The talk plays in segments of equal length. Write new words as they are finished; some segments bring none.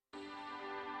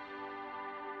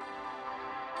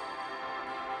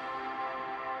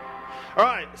All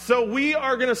right, so we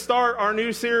are going to start our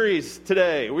new series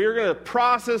today. We are going to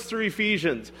process through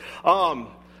Ephesians. I'm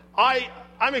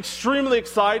extremely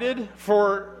excited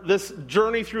for this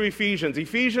journey through Ephesians.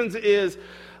 Ephesians is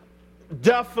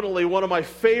definitely one of my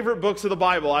favorite books of the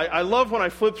Bible. I love when I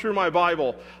flip through my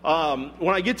Bible.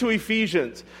 When I get to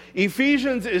Ephesians,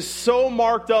 Ephesians is so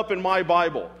marked up in my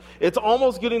Bible. It's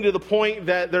almost getting to the point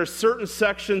that there's certain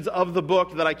sections of the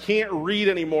book that I can't read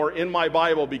anymore in my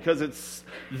Bible because it's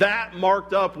that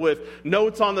marked up with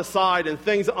notes on the side and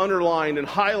things underlined and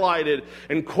highlighted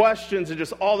and questions and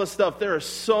just all this stuff. There is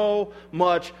so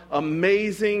much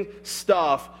amazing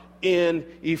stuff in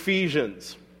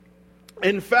Ephesians.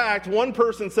 In fact, one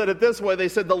person said it this way. They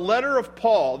said this letter of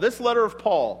Paul,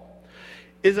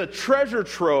 is a treasure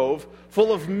trove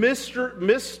full of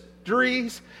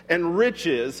mysteries and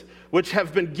riches which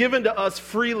have been given to us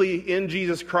freely in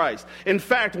Jesus Christ. In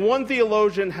fact, one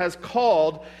theologian has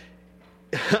called,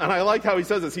 and I like how he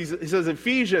says this, he says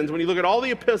Ephesians, when you look at all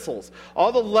the epistles,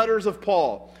 all the letters of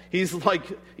Paul, he's like,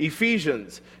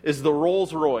 Ephesians is the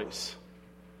Rolls Royce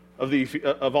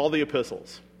of all the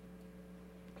epistles.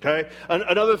 Okay?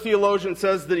 Another theologian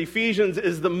says that Ephesians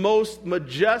is the most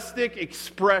majestic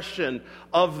expression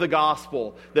of the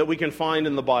gospel that we can find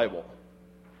in the Bible.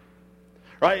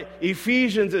 Right?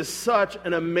 Ephesians is such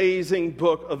an amazing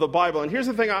book of the Bible. And here's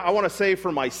the thing I want to say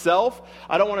for myself.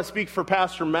 I don't want to speak for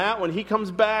Pastor Matt when he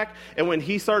comes back and when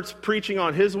he starts preaching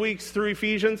on his weeks through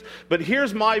Ephesians. But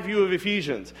here's my view of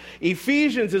Ephesians.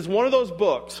 Ephesians is one of those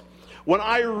books, when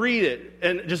I read it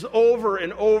and just over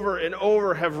and over and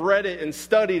over have read it and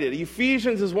studied it,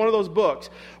 Ephesians is one of those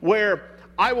books where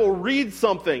I will read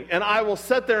something and I will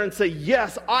sit there and say,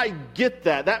 yes, I get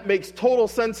that. That makes total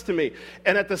sense to me.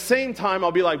 And at the same time,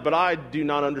 I'll be like, but I do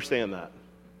not understand that.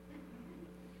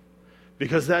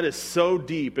 Because that is so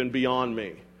deep and beyond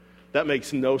me. That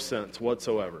makes no sense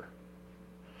whatsoever.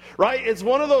 Right? It's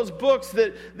one of those books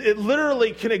that it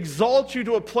literally can exalt you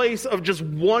to a place of just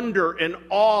wonder and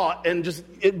awe and just,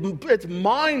 it's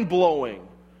mind-blowing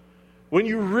when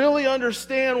you really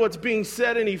understand what's being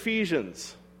said in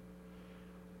Ephesians.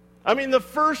 I mean, the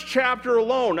first chapter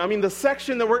alone, I mean, the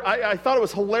section that I thought it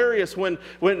was hilarious when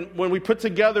we put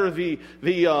together the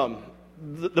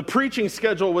preaching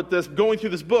schedule with this, going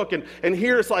through this book, and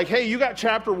here it's like, hey, you got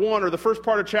chapter 1 or the first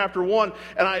part of chapter 1,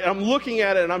 and I'm looking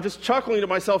at it and I'm just chuckling to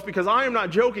myself because I am not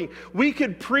joking. We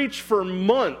could preach for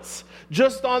months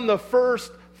just on the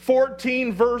first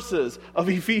 14 verses of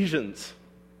Ephesians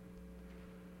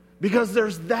because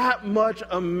there's that much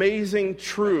amazing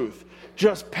truth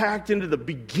just packed into the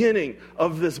beginning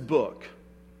of this book.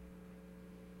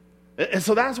 And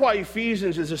so that's why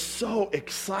Ephesians is just so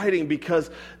exciting, because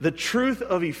the truth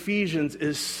of Ephesians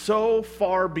is so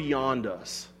far beyond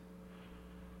us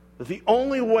that the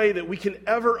only way that we can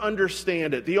ever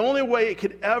understand it, the only way it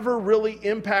could ever really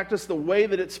impact us the way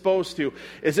that it's supposed to,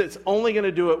 is it's only going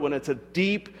to do it when it's a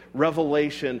deep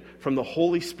revelation from the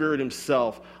Holy Spirit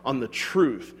himself on the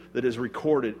truth that is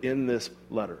recorded in this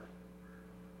letter.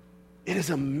 It is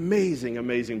an amazing,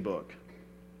 amazing book.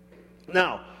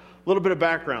 Now, a little bit of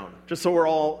background, just so we're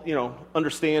all,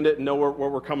 understand it and know where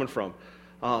we're coming from.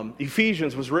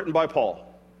 Ephesians was written by Paul.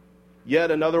 Yet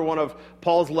another one of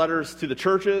Paul's letters to the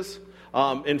churches.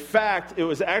 In fact, it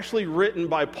was actually written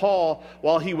by Paul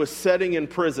while he was sitting in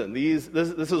prison. This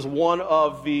is one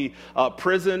of the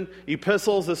prison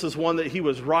epistles. This is one that he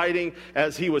was writing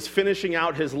as he was finishing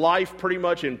out his life pretty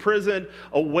much in prison,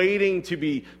 awaiting to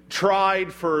be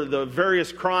tried for the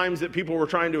various crimes that people were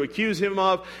trying to accuse him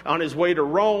of on his way to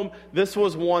Rome. This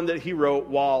was one that he wrote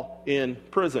while in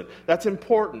prison. That's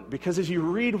important because as you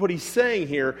read what he's saying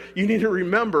here, you need to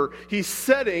remember he's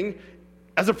sitting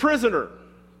as a prisoner.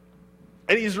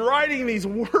 And he's writing these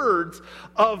words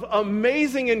of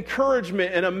amazing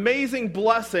encouragement and amazing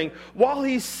blessing while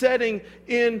he's sitting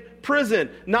in prison,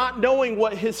 not knowing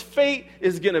what his fate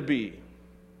is going to be.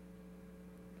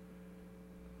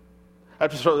 I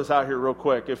have to throw this out here real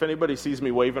quick. If anybody sees me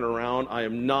waving around, I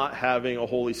am not having a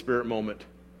Holy Spirit moment.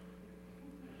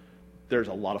 There's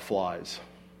a lot of flies.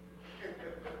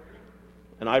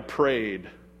 And I prayed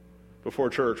before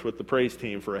church with the praise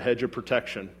team for a hedge of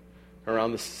protection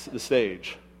around the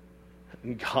stage.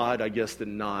 And God, I guess, did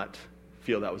not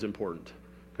feel that was important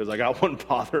because I got one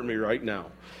bothering me right now.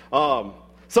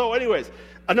 So anyways,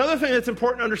 another thing that's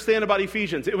important to understand about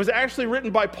Ephesians, it was actually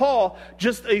written by Paul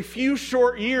just a few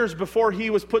short years before he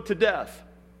was put to death.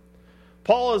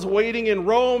 Paul is waiting in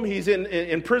Rome. He's in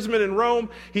imprisonment in Rome.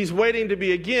 He's waiting to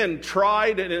be again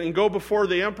tried and go before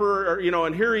the emperor,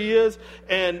 and here he is.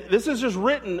 And this is just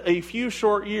written a few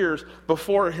short years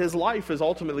before his life is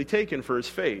ultimately taken for his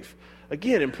faith.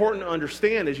 Again, important to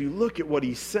understand as you look at what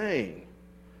he's saying.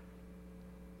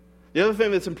 The other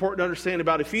thing that's important to understand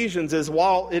about Ephesians is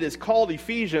while it is called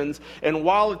Ephesians, and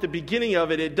while at the beginning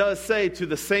of it does say to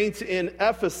the saints in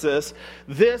Ephesus,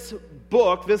 this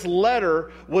book, this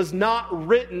letter, was not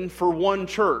written for one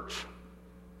church.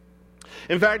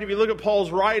 In fact, if you look at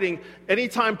Paul's writing,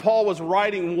 anytime Paul was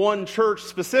writing one church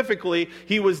specifically,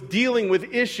 he was dealing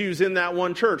with issues in that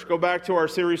one church. Go back to our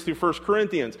series through 1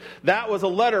 Corinthians. That was a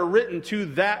letter written to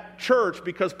that church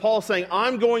because Paul's saying,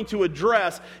 I'm going to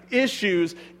address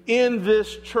issues in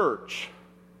this church.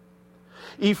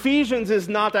 Ephesians is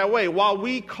not that way. While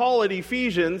we call it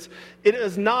Ephesians, it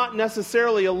is not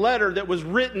necessarily a letter that was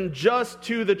written just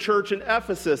to the church in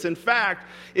Ephesus. In fact,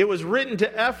 it was written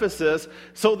to Ephesus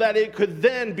so that it could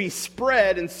then be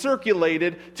spread and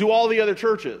circulated to all the other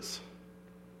churches.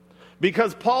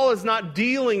 Because Paul is not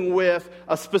dealing with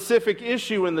a specific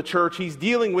issue in the church, he's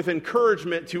dealing with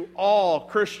encouragement to all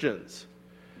Christians.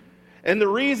 And the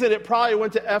reason it probably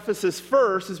went to Ephesus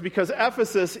first is because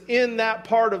Ephesus in that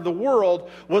part of the world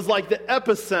was like the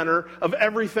epicenter of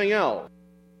everything else.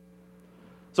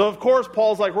 So of course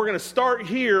Paul's like, we're going to start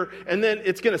here and then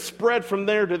it's going to spread from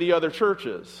there to the other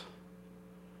churches.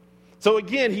 So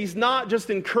again, he's not just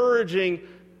encouraging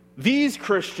these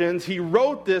Christians. He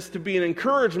wrote this to be an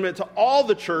encouragement to all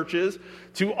the churches,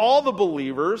 to all the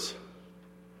believers.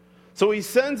 So he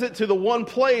sends it to the one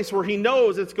place where he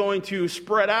knows it's going to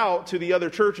spread out to the other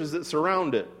churches that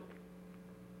surround it.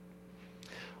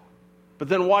 But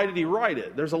then why did he write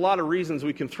it? There's a lot of reasons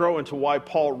we can throw into why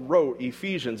Paul wrote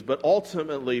Ephesians, but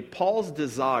ultimately Paul's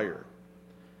desire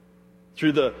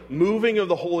through the moving of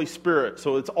the Holy Spirit,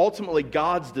 so it's ultimately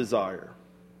God's desire,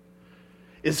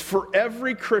 is for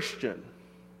every Christian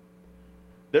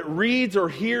that reads or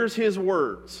hears his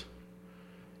words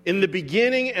in the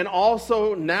beginning and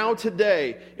also now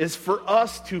today, is for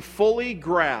us to fully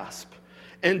grasp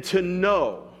and to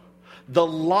know the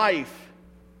life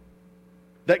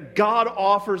that God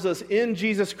offers us in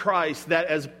Jesus Christ, that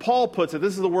as Paul puts it,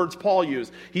 this is the words Paul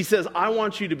used, he says, I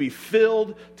want you to be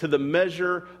filled to the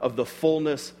measure of the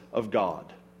fullness of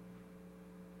God.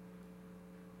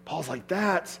 Paul's like,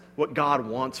 that's what God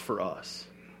wants for us.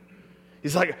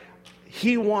 He's like,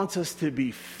 he wants us to be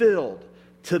filled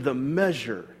to the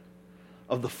measure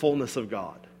of the fullness of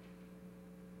God.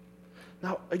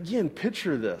 Now, again,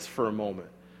 picture this for a moment.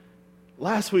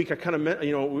 Last week, I kind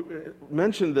of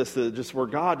mentioned this, just where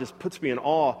God just puts me in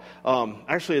awe.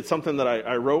 Actually, it's something that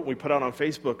I wrote and we put out on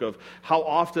Facebook of how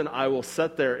often I will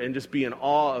sit there and just be in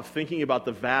awe of thinking about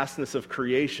the vastness of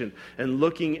creation and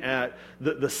looking at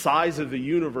the size of the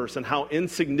universe and how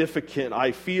insignificant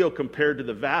I feel compared to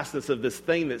the vastness of this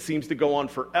thing that seems to go on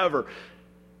forever.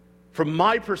 From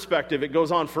my perspective, it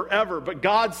goes on forever, but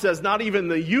God says not even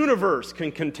the universe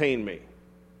can contain me.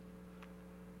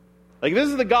 Like, this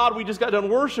is the God we just got done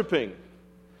worshiping.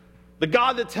 The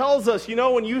God that tells us,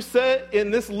 when you sit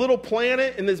in this little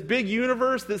planet, in this big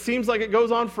universe that seems like it goes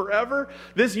on forever,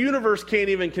 this universe can't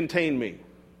even contain me.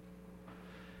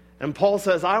 And Paul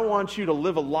says, I want you to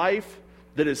live a life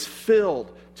that is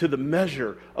filled to the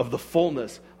measure of the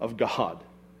fullness of God.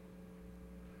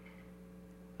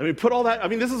 Put all that,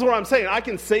 this is what I'm saying. I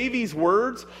can say these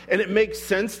words and it makes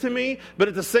sense to me, but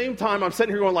at the same time, I'm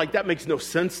sitting here going like, that makes no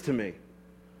sense to me.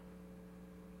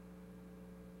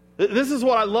 This is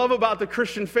what I love about the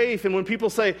Christian faith. And when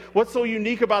people say, what's so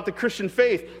unique about the Christian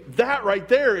faith? That right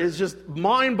there is just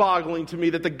mind-boggling to me,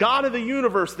 that the God of the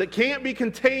universe that can't be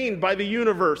contained by the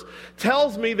universe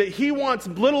tells me that he wants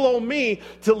little old me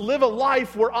to live a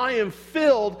life where I am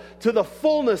filled to the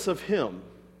fullness of him.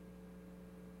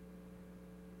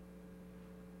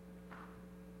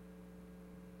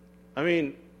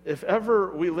 If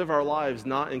ever we live our lives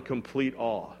not in complete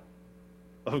awe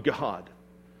of God,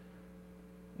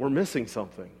 we're missing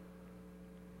something.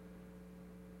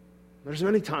 There's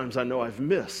many times I know I've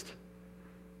missed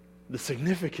the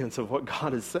significance of what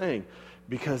God is saying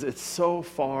because it's so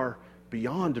far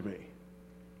beyond me.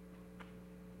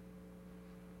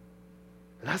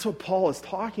 And that's what Paul is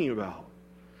talking about.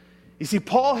 You see,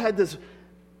 Paul had this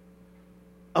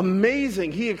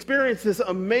he experienced this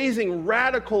amazing,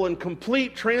 radical, and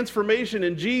complete transformation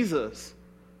in Jesus.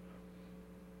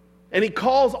 And he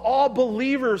calls all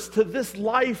believers to this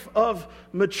life of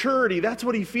maturity. That's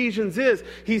what Ephesians is.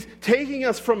 He's taking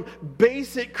us from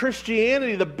basic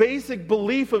Christianity, the basic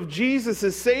belief of Jesus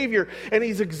as Savior, and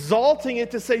he's exalting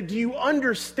it to say, do you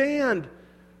understand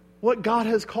what God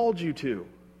has called you to.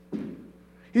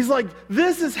 He's like,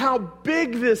 this is how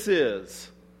big this is.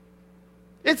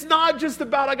 It's not just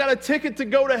about, I got a ticket to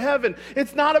go to heaven.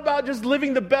 It's not about just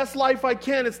living the best life I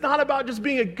can. It's not about just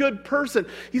being a good person.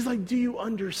 He's like, do you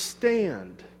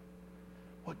understand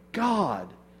what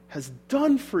God has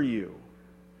done for you?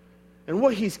 And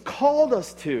what He's called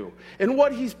us to? And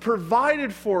what He's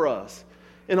provided for us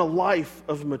in a life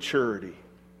of maturity?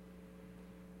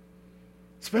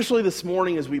 Especially this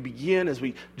morning as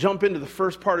we jump into the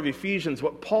first part of Ephesians,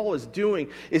 what Paul is doing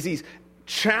is he's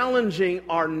challenging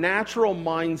our natural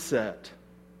mindset.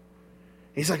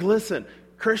 He's like, listen,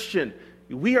 Christian,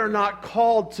 we are not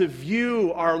called to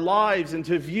view our lives and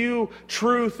to view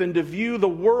truth and to view the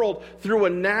world through a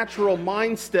natural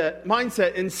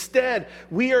mindset. Instead,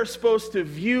 we are supposed to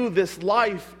view this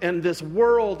life and this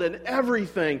world and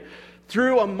everything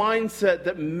through a mindset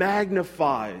that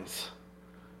magnifies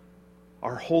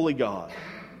our holy God,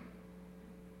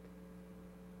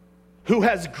 who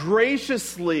has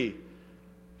graciously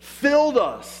filled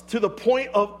us to the point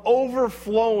of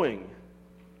overflowing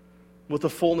with the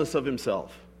fullness of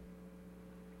Himself.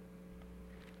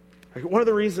 One of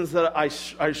the reasons that I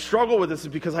struggle with this is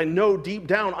because I know deep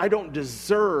down I don't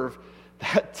deserve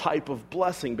that type of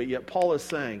blessing, but yet Paul is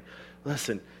saying,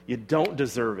 listen, you don't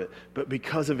deserve it, but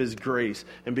because of His grace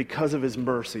and because of His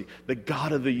mercy, the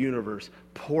God of the universe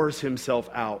pours Himself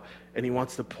out, and He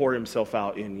wants to pour Himself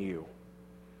out in you.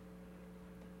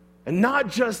 And not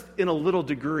just in a little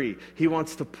degree. He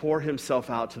wants to pour Himself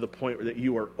out to the point that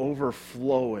you are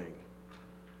overflowing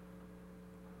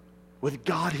with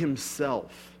God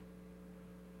Himself.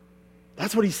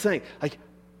 That's what He's saying. Like,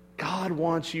 God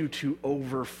wants you to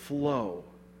overflow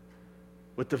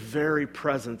with the very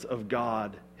presence of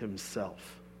God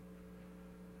Himself.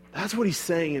 That's what He's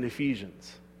saying in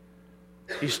Ephesians.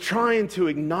 He's trying to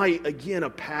ignite, again, a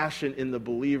passion in the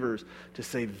believers to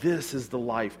say, this is the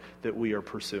life that we are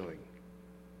pursuing.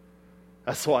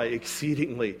 That's why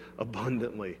exceedingly,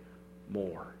 abundantly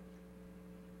more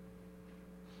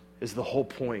is the whole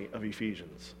point of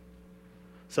Ephesians.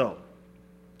 So,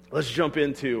 let's jump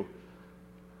into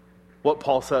what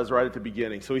Paul says right at the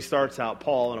beginning. So he starts out,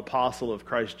 Paul, an apostle of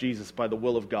Christ Jesus by the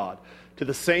will of God. To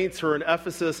the saints who are in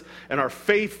Ephesus and are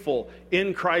faithful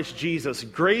in Christ Jesus,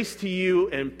 grace to you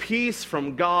and peace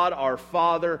from God our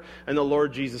Father and the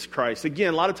Lord Jesus Christ.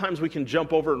 Again, a lot of times we can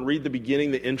jump over and read the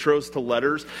beginning, the intros to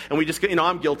letters, and we just,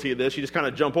 I'm guilty of this. You just kind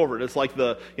of jump over it. It's like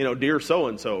the, dear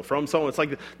so-and-so, from so-and-so. It's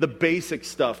like the basic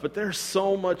stuff. But there's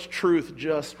so much truth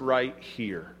just right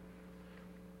here.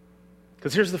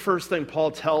 Because here's the first thing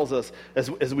Paul tells us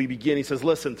as we begin. He says,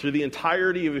 listen, through the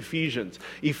entirety of Ephesians,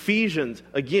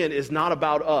 again, is not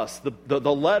about us.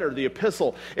 The letter, the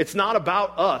epistle, it's not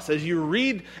about us. As you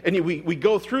read and we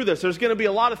go through this, there's going to be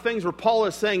a lot of things where Paul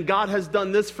is saying, God has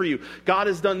done this for you. God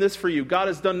has done this for you. God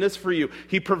has done this for you.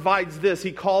 He provides this.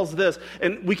 He calls this.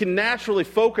 And we can naturally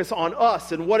focus on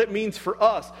us and what it means for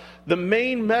us. The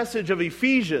main message of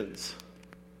Ephesians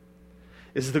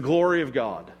is the glory of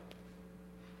God.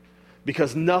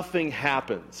 Because nothing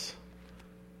happens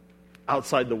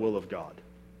outside the will of God.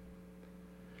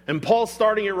 And Paul's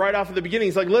starting it right off at the beginning.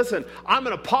 He's like, listen, I'm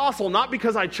an apostle not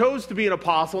because I chose to be an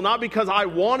apostle, not because I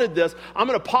wanted this.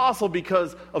 I'm an apostle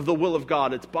because of the will of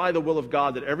God. It's by the will of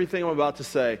God that everything I'm about to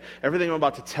say, everything I'm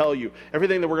about to tell you,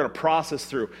 everything that we're going to process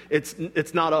through,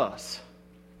 it's not us.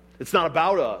 It's not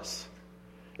about us.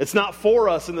 It's not for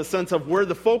us in the sense of we're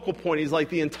the focal point. He's like,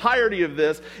 the entirety of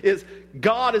this is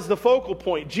God is the focal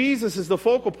point. Jesus is the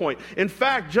focal point. In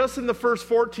fact, just in the first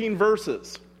 14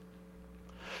 verses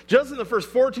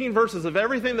of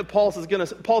everything that Paul's going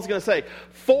to say,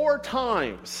 4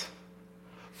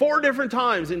 different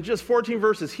times in just 14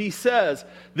 verses, he says,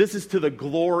 this is to the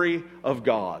glory of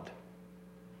God.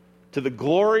 To the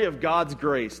glory of God's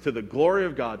grace, to the glory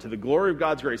of God, to the glory of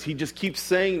God's grace. He just keeps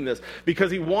saying this because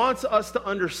he wants us to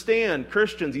understand,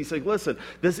 Christians. He's like, listen,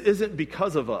 this isn't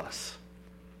because of us.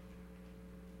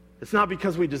 It's not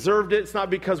because we deserved it. It's not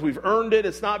because we've earned it.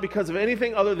 It's not because of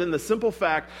anything other than the simple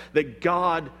fact that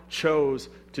God chose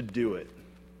to do it.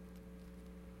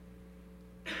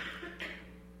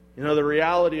 The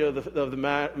reality of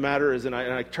the matter is, and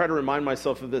I try to remind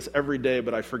myself of this every day,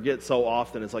 but I forget so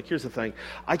often. It's like, here's the thing.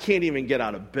 I can't even get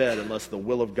out of bed unless the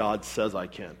will of God says I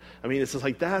can. It's just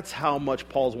like, that's how much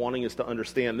Paul's wanting us to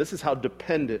understand. This is how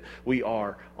dependent we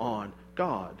are on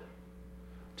God.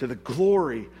 To the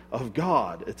glory of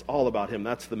God. It's all about Him.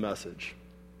 That's the message.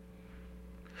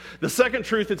 The second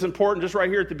truth that's important just right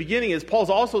here at the beginning is Paul's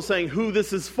also saying who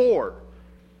this is for.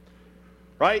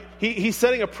 Right? He's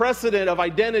setting a precedent of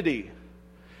identity.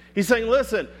 He's saying,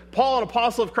 listen, Paul, an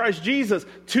apostle of Christ Jesus,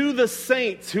 to the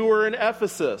saints who are in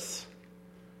Ephesus,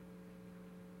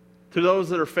 to those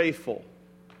that are faithful.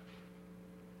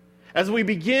 As we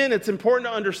begin, it's important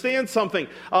to understand something.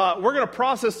 We're going to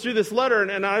process through this letter,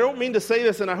 and I don't mean to say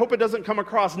this, and I hope it doesn't come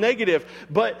across negative,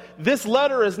 but this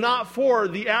letter is not for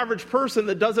the average person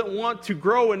that doesn't want to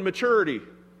grow in maturity.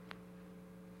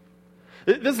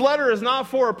 This letter is not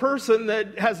for a person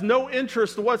that has no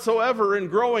interest whatsoever in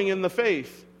growing in the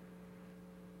faith.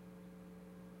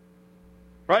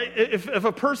 Right? If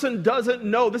a person doesn't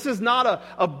know, this is not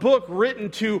a book written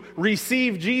to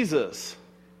receive Jesus.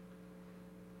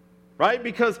 Right?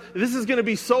 Because this is going to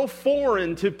be so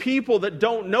foreign to people that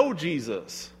don't know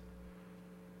Jesus.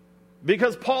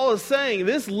 Because Paul is saying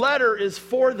this letter is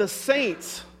for the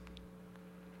saints.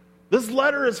 This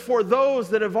letter is for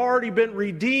those that have already been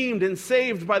redeemed and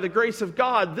saved by the grace of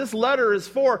God. This letter is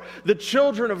for the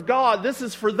children of God. This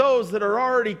is for those that are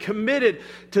already committed,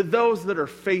 to those that are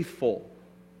faithful.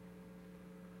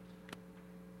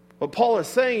 What Paul is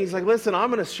saying, he's like, listen,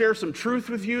 I'm going to share some truth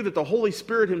with you that the Holy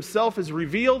Spirit himself has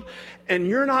revealed, and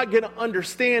you're not going to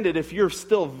understand it if you're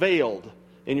still veiled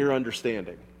in your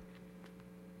understanding.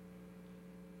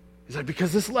 He's like,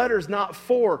 because this letter is not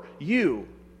for you.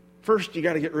 First, you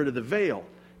got to get rid of the veil,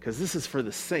 because this is for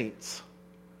the saints.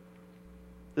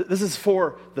 This is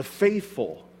for the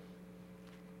faithful.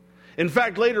 In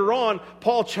fact, later on,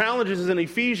 Paul challenges us in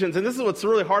Ephesians, and this is what's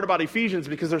really hard about Ephesians,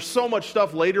 because there's so much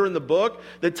stuff later in the book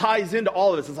that ties into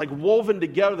all of this. It's like woven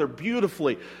together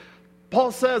beautifully.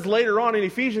 Paul says later on in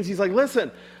Ephesians, he's like,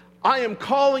 listen, I am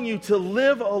calling you to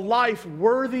live a life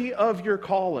worthy of your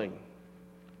calling.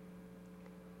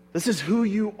 This is who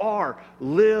you are.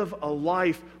 Live a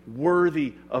life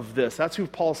worthy of this. That's who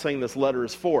Paul's saying this letter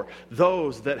is for.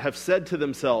 Those that have said to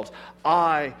themselves,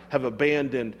 I have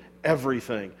abandoned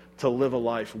everything to live a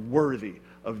life worthy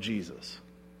of Jesus.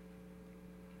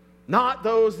 Not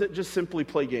those that just simply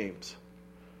play games.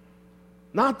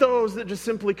 Not those that just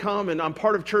simply come and I'm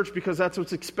part of church because that's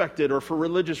what's expected or for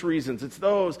religious reasons. It's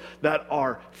those that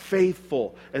are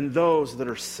faithful and those that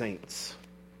are saints.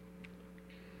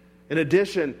 In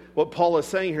addition, what Paul is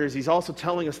saying here is he's also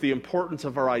telling us the importance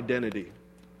of our identity.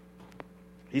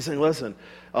 He's saying, listen,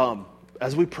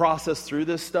 as we process through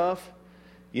this stuff,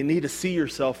 you need to see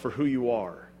yourself for who you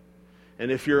are.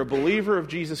 And if you're a believer of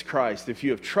Jesus Christ, if you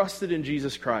have trusted in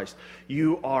Jesus Christ,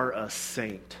 you are a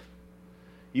saint.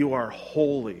 You are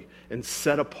holy and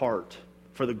set apart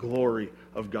for the glory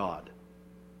of God.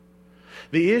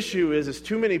 The issue is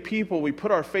too many people, we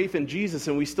put our faith in Jesus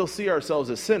and we still see ourselves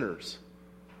as sinners.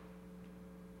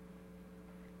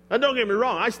 Now don't get me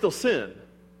wrong, I still sin.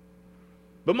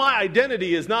 But my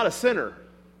identity is not a sinner.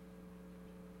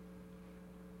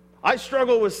 I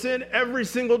struggle with sin every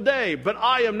single day, but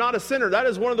I am not a sinner. That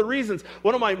is one of the reasons,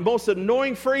 one of my most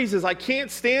annoying phrases I can't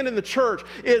stand in the church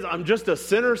is, I'm just a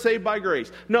sinner saved by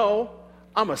grace. No,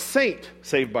 I'm a saint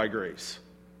saved by grace.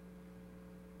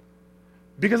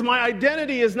 Because my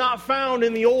identity is not found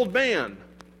in the old man.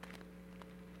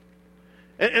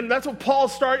 And that's what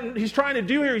Paul's he's trying to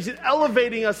do here. He's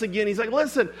elevating us again. He's like,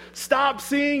 listen, stop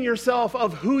seeing yourself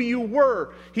of who you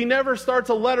were. He never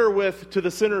starts a letter with, to the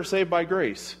sinner saved by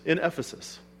grace in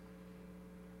Ephesus.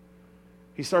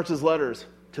 He starts his letters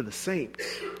to the saints.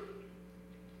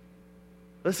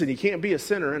 Listen, you can't be a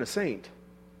sinner and a saint.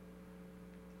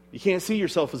 You can't see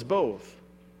yourself as both.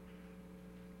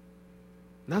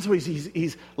 And that's why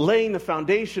he's laying the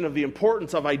foundation of the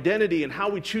importance of identity and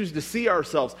how we choose to see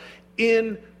ourselves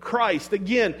in Christ.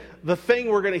 Again, the thing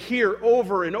we're going to hear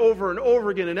over and over and over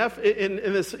again in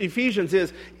this Ephesians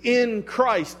is in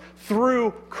Christ,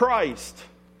 through Christ.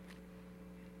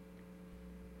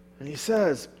 And he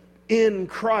says, in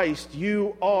Christ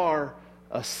you are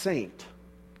a saint.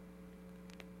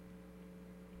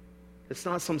 It's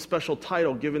not some special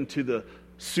title given to the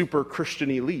super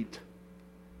Christian elite.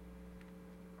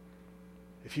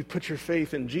 If you put your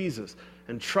faith in Jesus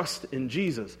and trust in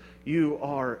Jesus, you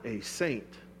are a saint.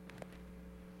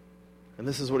 And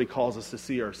this is what he calls us to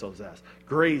see ourselves as.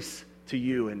 Grace to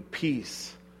you and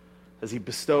peace as he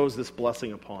bestows this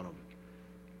blessing upon him.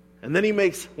 And then he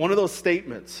makes one of those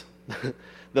statements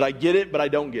that I get it, but I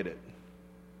don't get it.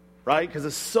 Right? Because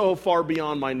it's so far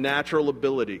beyond my natural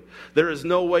ability. There is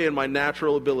no way in my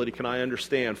natural ability can I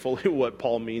understand fully what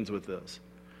Paul means with this.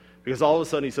 Because all of a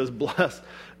sudden he says, blessed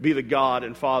be the God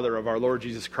and Father of our Lord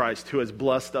Jesus Christ, who has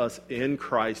blessed us in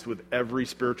Christ with every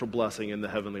spiritual blessing in the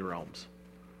heavenly realms.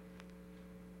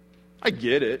 I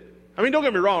get it. I mean, don't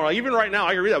get me wrong. Like, even right now,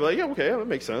 I can read that. But like, yeah, okay, that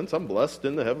makes sense. I'm blessed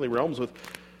in the heavenly realms with...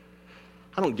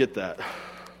 I don't get that.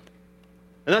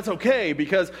 And that's okay,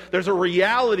 because there's a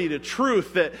reality to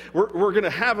truth that we're going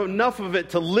to have enough of it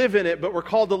to live in it, but we're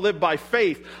called to live by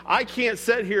faith. I can't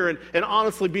sit here and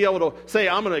honestly be able to say,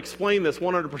 I'm going to explain this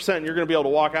 100%, and you're going to be able to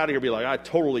walk out of here and be like, I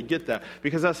totally get that.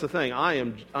 Because that's the thing.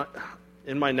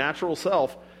 In my natural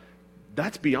self,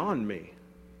 that's beyond me.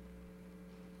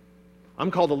 I'm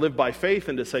called to live by faith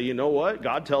and to say, you know what?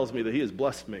 God tells me that He has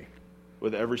blessed me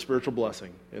with every spiritual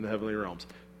blessing in the heavenly realms.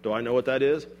 Do I know what that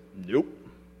is? Nope.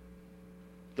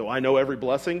 Do I know every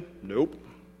blessing? Nope.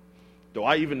 Do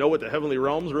I even know what the heavenly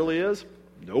realms really is?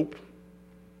 Nope.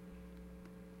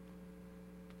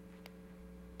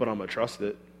 But I'm going to trust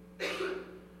it.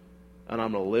 And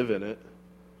I'm going to live in it.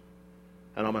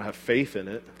 And I'm going to have faith in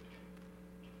it.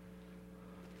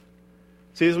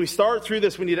 See, as we start through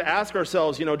this, we need to ask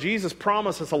ourselves, Jesus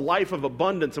promised us a life of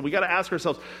abundance, and we got to ask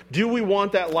ourselves, do we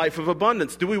want that life of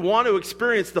abundance? Do we want to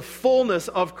experience the fullness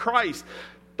of Christ?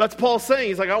 That's Paul saying.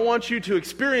 He's like, I want you to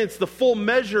experience the full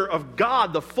measure of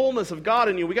God, the fullness of God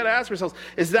in you. We got to ask ourselves,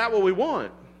 is that what we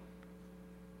want?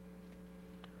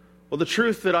 Well, the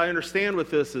truth that I understand with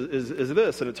this is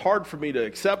this, and it's hard for me to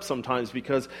accept sometimes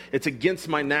because it's against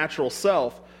my natural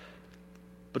self.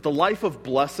 But the life of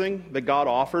blessing that God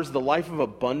offers, the life of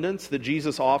abundance that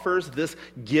Jesus offers, this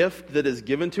gift that is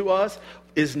given to us,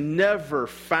 is never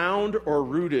found or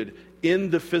rooted in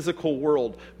the physical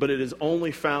world, but it is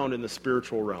only found in the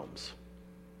spiritual realms.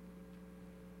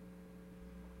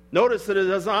 Notice that it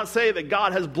does not say that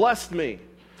God has blessed me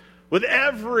with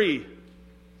every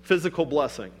physical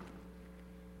blessing.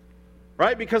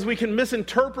 Right? Because we can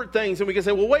misinterpret things and we can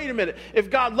say, well, wait a minute.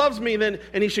 If God loves me and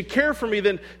He should care for me,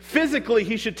 then physically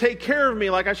He should take care of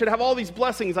me. Like I should have all these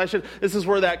blessings. This is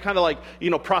where that kind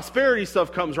of prosperity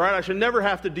stuff comes, right? I should never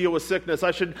have to deal with sickness.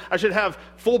 I should have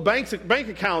full bank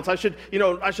accounts. I should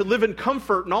live in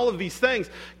comfort and all of these things.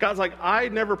 God's like, I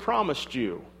never promised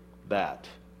you that.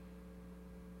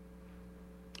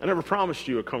 I never promised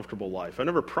you a comfortable life. I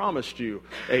never promised you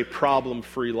a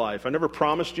problem-free life. I never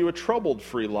promised you a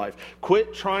troubled-free life.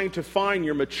 Quit trying to find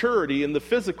your maturity in the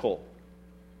physical.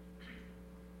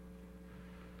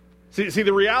 See,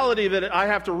 the reality that I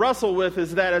have to wrestle with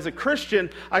is that as a Christian,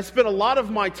 I spend a lot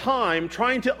of my time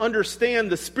trying to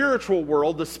understand the spiritual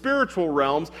world, the spiritual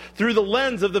realms, through the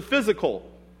lens of the physical.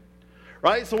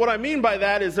 Right? So what I mean by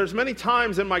that is there's many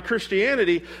times in my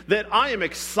Christianity that I am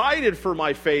excited for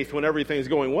my faith when everything's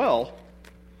going well.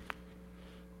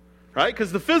 Right?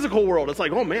 Because the physical world, it's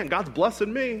like, oh man, God's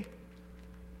blessing me.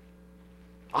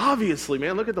 Obviously,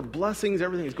 man, look at the blessings.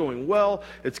 Everything's going well.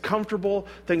 It's comfortable.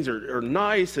 Things are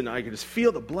nice. And I can just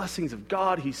feel the blessings of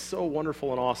God. He's so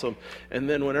wonderful and awesome. And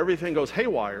then when everything goes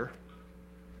haywire,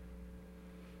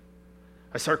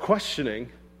 I start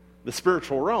questioning the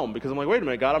spiritual realm, because I'm like, wait a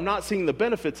minute, God, I'm not seeing the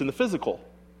benefits in the physical.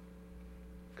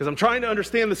 Because I'm trying to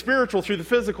understand the spiritual through the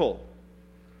physical.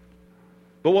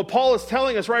 But what Paul is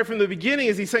telling us right from the beginning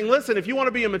is he's saying, listen, if you want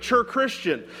to be a mature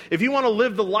Christian, if you want to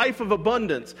live the life of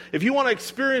abundance, if you want to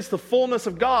experience the fullness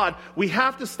of God, we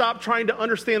have to stop trying to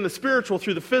understand the spiritual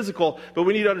through the physical, but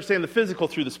we need to understand the physical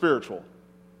through the spiritual.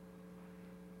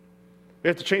 We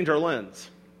have to change our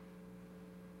lens.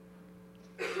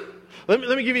 Let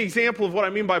me give you an example of what I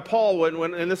mean by Paul,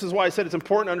 and this is why I said it's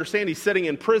important to understand he's sitting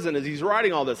in prison as he's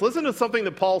writing all this. Listen to something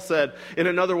that Paul said in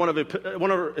another one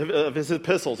of his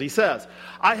epistles. He says,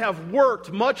 I have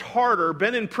worked much harder,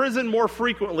 been in prison more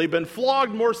frequently, been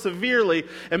flogged more severely,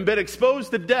 and been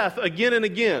exposed to death again and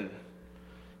again.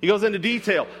 He goes into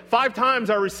detail. 5 times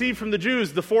I received from the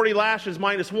Jews the 40 lashes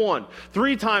minus 1.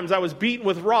 3 times I was beaten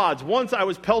with rods. Once I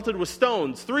was pelted with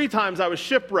stones. 3 times I was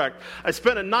shipwrecked. I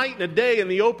spent a night and a day in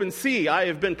the open sea. I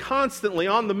have been constantly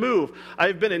on the move. I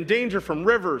have been in danger from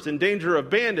rivers, in danger of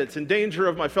bandits, in danger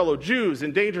of my fellow Jews,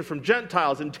 in danger from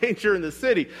Gentiles, in danger in the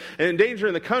city, and in danger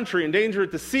in the country, in danger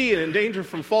at the sea, and in danger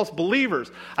from false believers.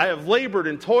 I have labored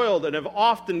and toiled and have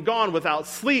often gone without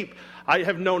sleep. I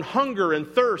have known hunger and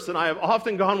thirst, and I have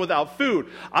often gone without food.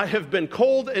 I have been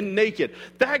cold and naked.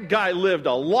 That guy lived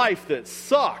a life that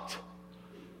sucked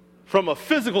from a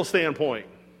physical standpoint.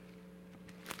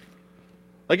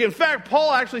 Like, in fact,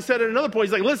 Paul actually said at another point,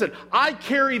 he's like, listen, I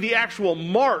carry the actual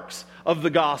marks of the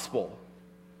gospel.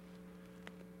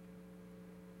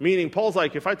 Meaning, Paul's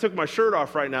like, if I took my shirt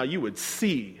off right now, you would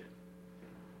see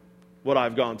what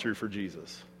I've gone through for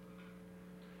Jesus.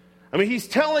 I mean, he's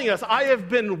telling us, I have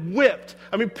been whipped.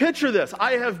 I mean, picture this.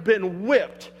 I have been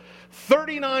whipped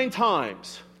 39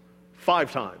 times,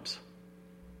 5 times.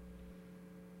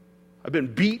 I've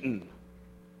been beaten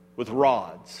with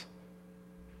rods.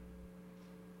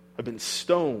 I've been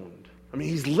stoned. I mean,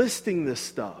 he's listing this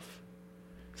stuff.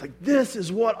 He's It's like, this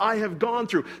is what I have gone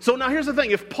through. So now here's the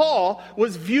thing. If Paul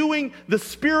was viewing the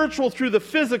spiritual through the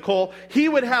physical, he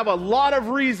would have a lot of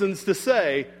reasons to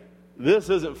say, this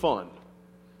isn't fun.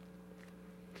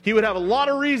 He would have a lot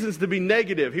of reasons to be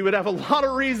negative. He would have a lot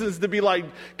of reasons to be like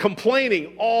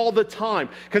complaining all the time.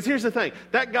 Because here's the thing.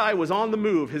 That guy was on the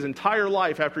move his entire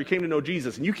life after he came to know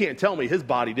Jesus. And you can't tell me his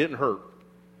body didn't hurt.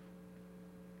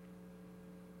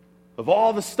 Of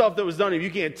all the stuff that was done to him, you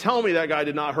can't tell me that guy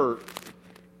did not hurt.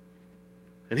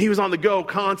 And he was on the go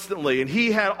constantly. And he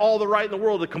had all the right in the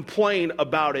world to complain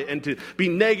about it and to be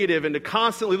negative and to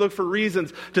constantly look for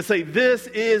reasons to say, this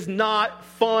is not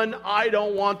fun. I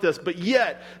don't want this. But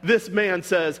yet, this man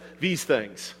says these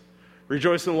things.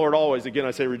 Rejoice in the Lord always. Again,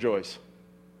 I say rejoice.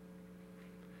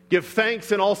 Give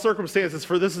thanks in all circumstances,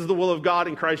 for this is the will of God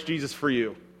in Christ Jesus for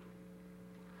you.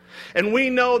 And we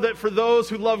know that for those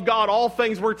who love God, all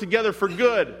things work together for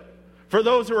good. For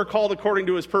those who are called according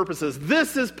to his purposes.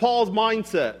 This is Paul's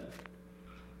mindset.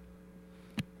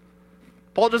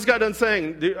 Paul just got done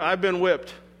saying, dude, I've been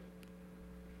whipped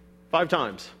 5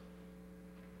 times.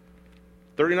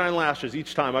 39 lashes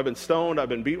each time. I've been stoned. I've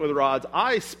been beaten with rods.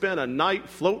 I spent a night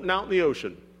floating out in the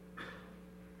ocean.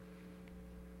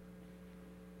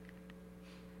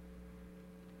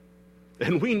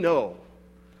 And we know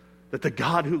that the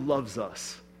God who loves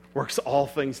us works all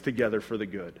things together for the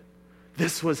good.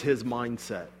 This was his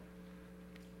mindset.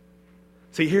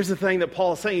 See, here's the thing that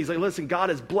Paul is saying. He's like, listen, God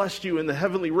has blessed you in the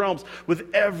heavenly realms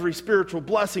with every spiritual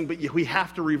blessing, but we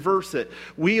have to reverse it.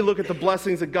 We look at the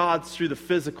blessings of God through the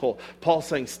physical. Paul's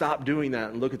saying, stop doing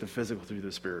that and look at the physical through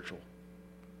the spiritual.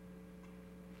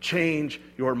 Change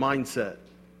your mindset.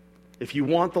 If you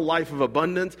want the life of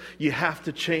abundance, you have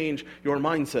to change your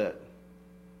mindset.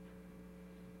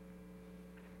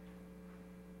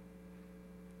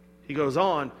 He goes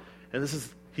on, and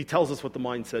he tells us what the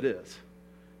mindset is.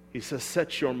 He says,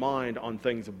 set your mind on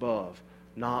things above,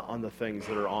 not on the things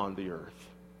that are on the earth.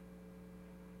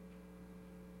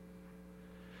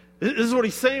 This is what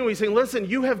he's saying. He's saying, listen,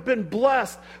 you have been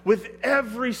blessed with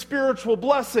every spiritual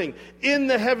blessing in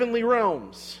the heavenly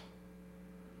realms.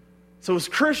 So as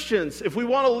Christians, if we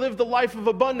want to live the life of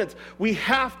abundance, we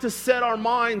have to set our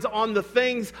minds on the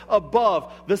things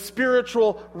above, the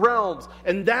spiritual realms.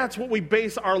 And that's what we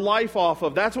base our life off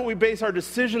of. That's what we base our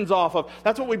decisions off of.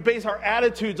 That's what we base our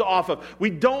attitudes off of.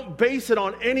 We don't base it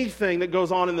on anything that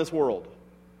goes on in this world.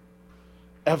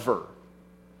 Ever.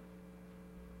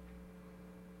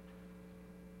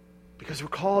 Because we're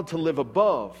called to live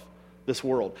above this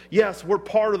world. Yes, we're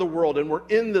part of the world and we're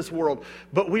in this world,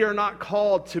 but we are not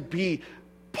called to be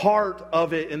part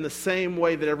of it in the same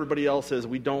way that everybody else is.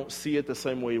 We don't see it the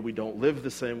same way. We don't live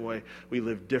the same way. We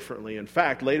live differently. In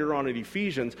fact, later on in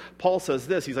Ephesians, Paul says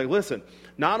this. He's like, listen,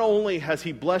 not only has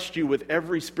he blessed you with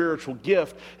every spiritual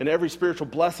gift and every spiritual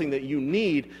blessing that you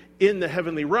need in the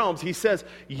heavenly realms, he says,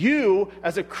 you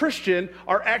as a Christian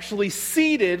are actually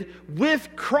seated with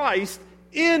Christ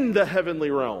in the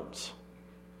heavenly realms.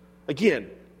 Again,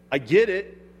 I get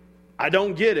it. I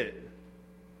don't get it.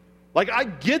 Like, I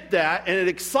get that, and it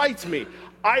excites me.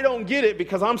 I don't get it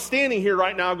because I'm standing here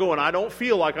right now going, I don't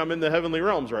feel like I'm in the heavenly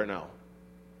realms right now.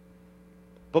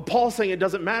 But Paul's saying it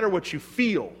doesn't matter what you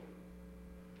feel.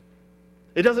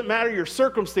 It doesn't matter your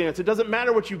circumstance. It doesn't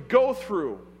matter what you go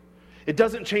through. It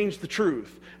doesn't change the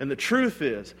truth. And the truth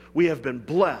is, we have been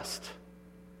blessed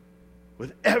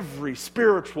with every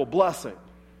spiritual blessing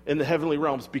in the heavenly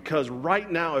realms, because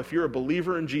right now, if you're a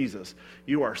believer in Jesus,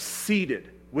 you are seated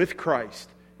with Christ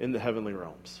in the heavenly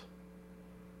realms.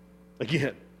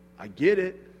 Again, I get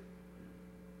it,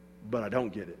 but I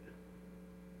don't get it.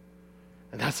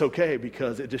 And that's okay,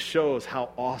 because it just shows how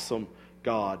awesome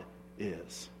God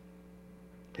is.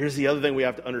 Here's the other thing we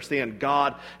have to understand.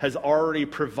 God has already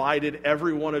provided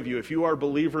every one of you. If you are a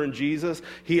believer in Jesus,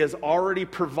 he has already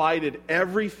provided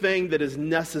everything that is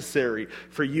necessary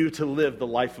for you to live the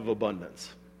life of abundance.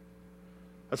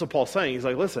 That's what Paul's saying. He's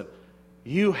like, listen,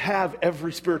 you have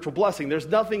every spiritual blessing. There's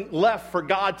nothing left for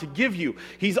God to give you.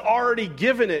 He's already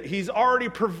given it. He's already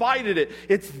provided it.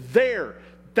 It's there.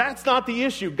 That's not the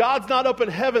issue. God's not up in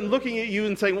heaven looking at you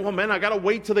and saying, well, man, I got to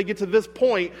wait till they get to this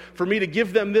point for me to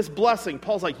give them this blessing.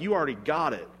 Paul's like, you already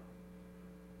got it.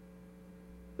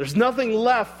 There's nothing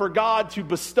left for God to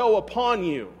bestow upon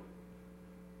you.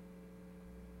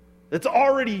 It's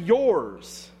already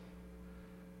yours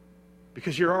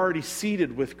because you're already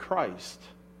seated with Christ,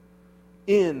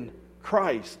 in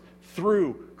Christ,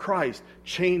 through Christ,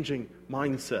 changing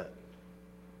mindset.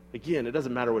 Again, it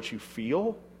doesn't matter what you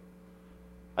feel.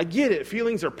 I get it.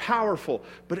 Feelings are powerful,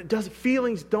 but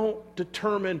feelings don't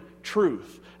determine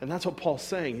truth. And that's what Paul's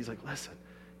saying. He's like, listen,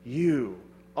 you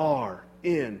are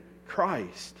in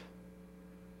Christ.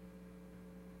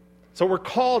 So we're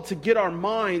called to get our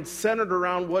minds centered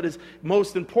around what is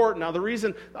most important. Now, the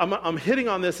reason I'm hitting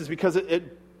on this is because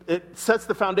it sets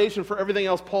the foundation for everything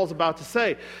else Paul's about to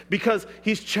say. Because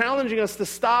he's challenging us to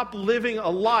stop living a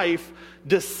life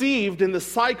deceived in the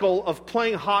cycle of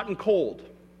playing hot and cold.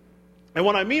 And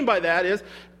what I mean by that is,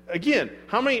 again,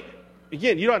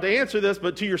 you don't have to answer this,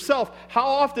 but to yourself, how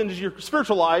often is your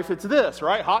spiritual life, it's this,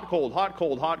 right? Hot, cold, hot,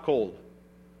 cold, hot, cold.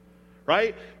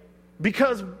 Right?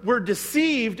 Because we're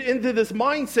deceived into this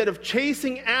mindset of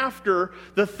chasing after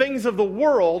the things of the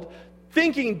world,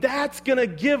 thinking that's going to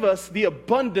give us the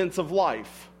abundance of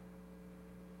life.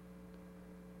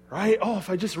 Right? Oh, if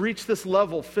I just reach this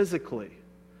level physically,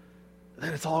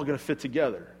 then it's all going to fit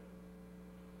together.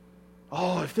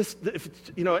 Oh,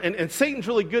 and Satan's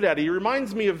really good at it. He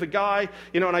reminds me of the guy,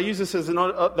 and I use this as that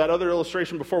other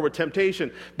illustration before with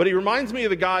temptation, but he reminds me of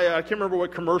the guy, I can't remember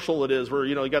what commercial it is, where,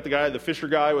 you got the guy, the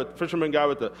fisherman guy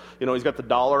with the, he's got the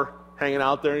dollar hanging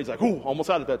out there, and he's like, ooh, almost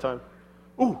got it that time.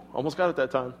 Ooh, almost got it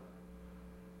that time.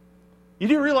 You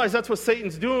do realize that's what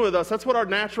Satan's doing with us. That's what our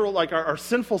natural, our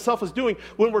sinful self is doing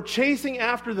when we're chasing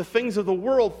after the things of the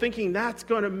world, thinking that's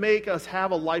going to make us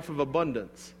have a life of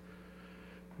abundance.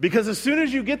 Because as soon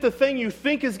as you get the thing you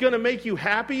think is going to make you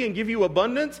happy and give you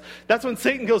abundance, that's when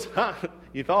Satan goes,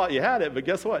 you thought you had it, but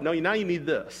guess what? No, now you need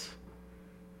this.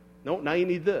 No, now you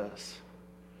need this.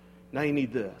 Now you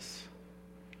need this.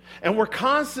 And we're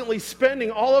constantly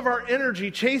spending all of our energy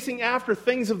chasing after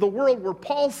things of the world where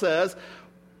Paul says,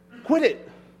 quit it.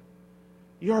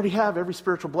 You already have every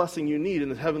spiritual blessing you need in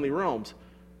the heavenly realms.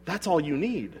 That's all you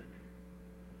need.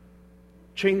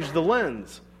 Change the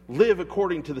lens. Live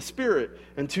according to the Spirit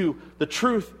and to the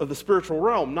truth of the spiritual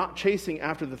realm, not chasing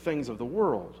after the things of the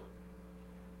world.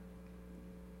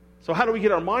 So how do we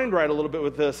get our mind right a little bit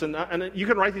with this? And you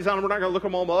can write these down. We're not going to look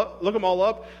them all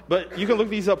up, but you can look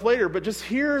these up later. But just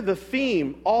hear the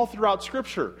theme all throughout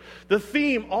Scripture. The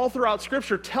theme all throughout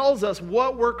Scripture tells us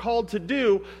what we're called to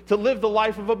do to live the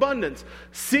life of abundance.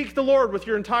 Seek the Lord with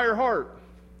your entire heart.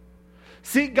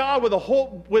 Seek God with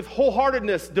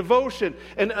wholeheartedness, devotion,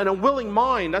 and a willing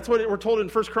mind. That's what we're told in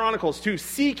 1 Chronicles, to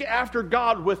seek after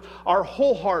God with our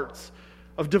whole hearts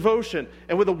of devotion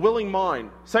and with a willing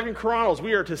mind. 2 Chronicles,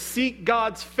 we are to seek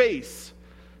God's face.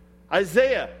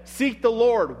 Isaiah, seek the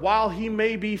Lord while he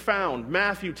may be found.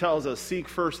 Matthew tells us, seek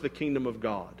first the kingdom of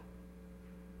God.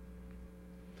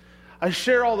 I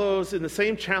share all those in the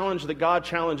same challenge that God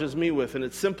challenges me with, and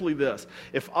it's simply this.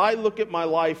 If I look at my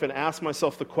life and ask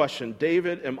myself the question,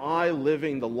 David, am I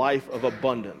living the life of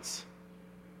abundance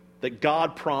that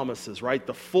God promises, right?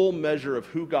 The full measure of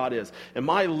who God is. Am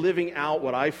I living out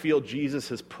what I feel Jesus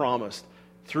has promised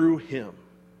through him?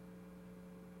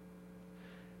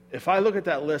 If I look at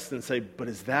that list and say, but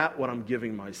is that what I'm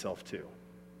giving myself to?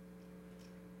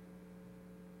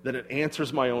 Then it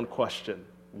answers my own question,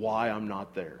 why I'm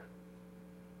not there.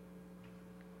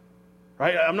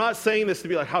 Right? I'm not saying this to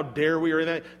be like, how dare we or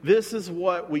anything. This is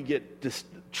what we get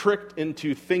tricked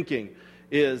into thinking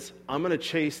is, I'm going to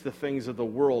chase the things of the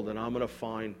world and I'm going to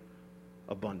find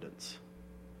abundance.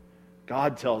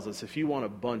 God tells us, if you want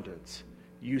abundance,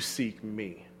 you seek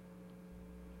me.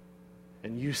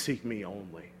 And you seek me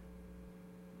only.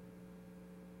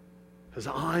 Because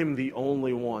I'm the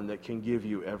only one that can give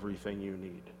you everything you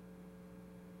need.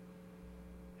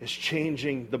 It's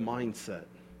changing the mindset.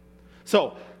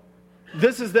 So,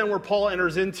 this is then where Paul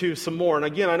enters into some more. And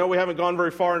again, I know we haven't gone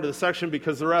very far into the section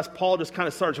because the rest, Paul just kind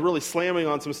of starts really slamming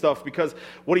on some stuff. Because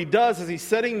what he does is he's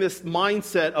setting this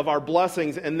mindset of our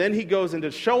blessings, and then he goes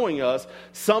into showing us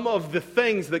some of the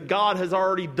things that God has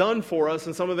already done for us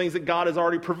and some of the things that God has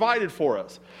already provided for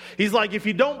us. He's like, if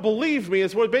you don't believe me,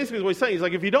 it's what basically what he's saying. He's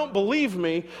like, if you don't believe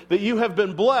me that you have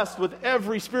been blessed with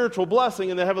every spiritual blessing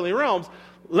in the heavenly realms,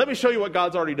 let me show you what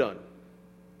God's already done.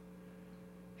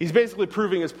 He's basically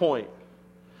proving his point.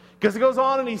 Because it goes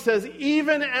on and he says,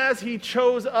 even as he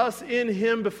chose us in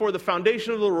him before the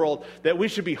foundation of the world, that we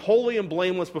should be holy and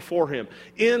blameless before him.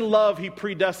 In love, he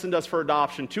predestined us for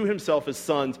adoption to himself as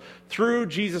sons through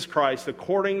Jesus Christ,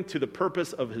 according to the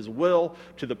purpose of his will,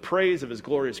 to the praise of his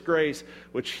glorious grace,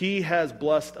 which he has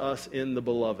blessed us in the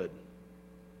beloved.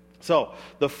 So,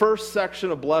 the first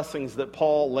section of blessings that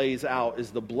Paul lays out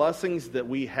is the blessings that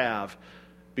we have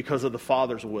because of the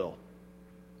Father's will.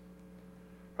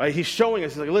 Right? He's showing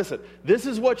us, he's like, listen, this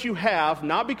is what you have,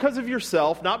 not because of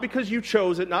yourself, not because you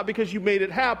chose it, not because you made it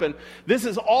happen. This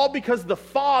is all because the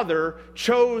Father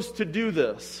chose to do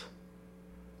this.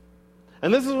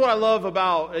 And this is what I love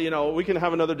about, we can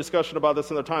have another discussion about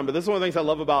this another time, but this is one of the things I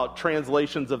love about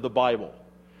translations of the Bible.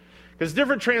 Because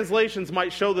different translations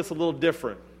might show this a little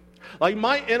different. Like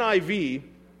my NIV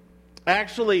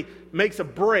actually makes a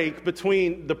break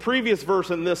between the previous verse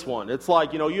and this one. It's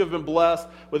like, you have been blessed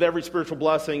with every spiritual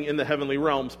blessing in the heavenly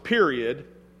realms, period.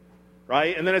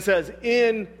 Right? And then it says,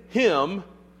 in him,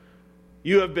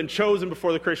 you have been chosen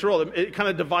before the creation of the world. It kind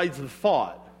of divides the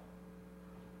thought.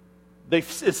 It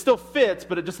still fits,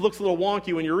 but it just looks a little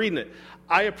wonky when you're reading it.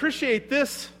 I appreciate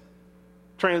this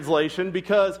translation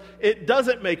because it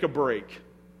doesn't make a break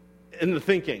in the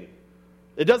thinking.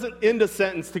 It doesn't end a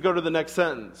sentence to go to the next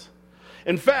sentence.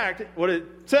 In fact, what it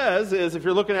says is, if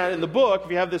you're looking at it in the book,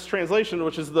 if you have this translation,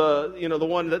 which is the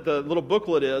one that the little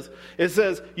booklet is, it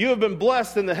says, you have been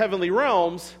blessed in the heavenly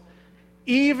realms,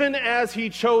 even as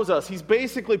he chose us.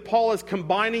 Paul is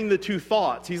combining the two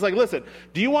thoughts. He's like, listen,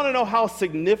 do you want to know how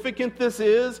significant this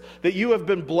is, that you have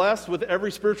been blessed with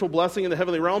every spiritual blessing in the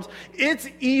heavenly realms? It's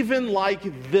even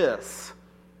like this.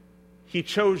 He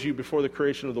chose you before the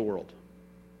creation of the world.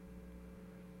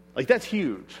 Like, that's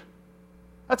huge.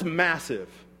 That's massive.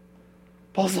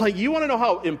 Paul's like, you want to know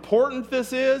how important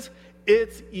this is?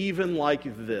 It's even like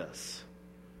this.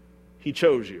 He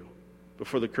chose you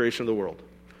before the creation of the world.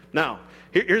 Now,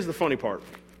 here's the funny part.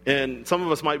 And some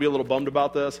of us might be a little bummed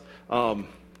about this.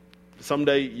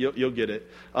 Someday you'll get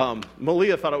it.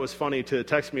 Malia thought it was funny to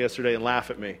text me yesterday and laugh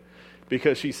at me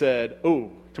because she said, oh,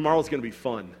 tomorrow's going to be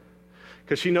fun.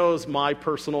 Because she knows my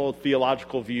personal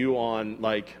theological view on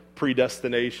like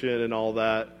predestination and all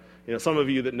that. Some of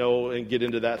you that know and get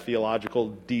into that theological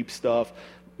deep stuff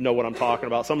know what I'm talking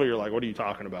about. Some of you are like, what are you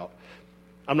talking about?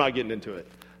 I'm not getting into it.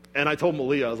 And I told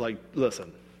Malia, I was like,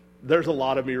 listen, there's a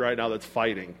lot of me right now that's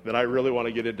fighting that I really want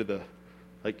to get into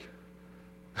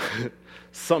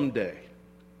someday.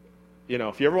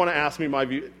 If you ever want to ask me my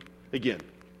view, again,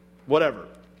 whatever.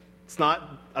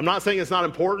 I'm not saying it's not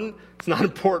important. It's not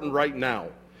important right now.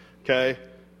 Okay?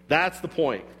 That's the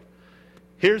point.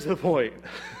 Here's the point.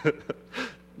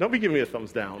 Don't be giving me a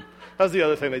thumbs down. That was the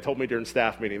other thing they told me during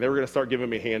staff meeting. They were going to start giving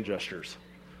me hand gestures.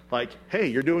 Like, hey,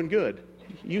 you're doing good.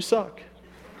 You suck.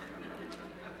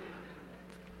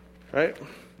 Right?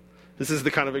 This is the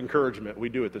kind of encouragement we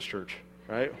do at this church.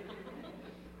 Right?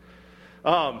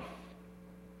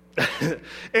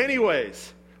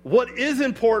 Anyways, what is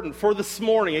important for this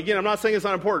morning, again, I'm not saying it's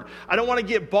not important. I don't want to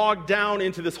get bogged down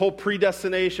into this whole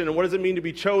predestination and what does it mean to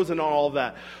be chosen and all of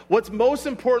that. What's most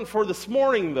important for this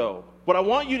morning, though, what I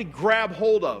want you to grab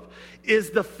hold of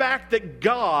is the fact that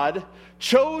God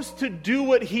chose to do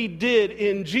what he did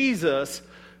in Jesus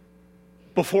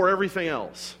before everything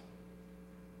else.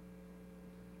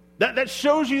 That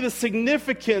shows you the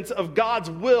significance of God's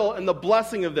will and the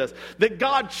blessing of this. That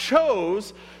God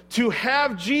chose to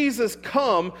have Jesus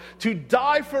come to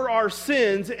die for our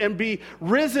sins and be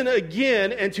risen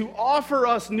again and to offer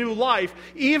us new life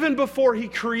even before he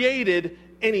created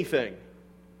anything.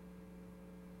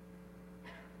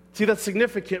 See, that's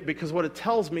significant because what it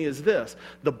tells me is this.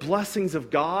 The blessings of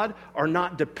God are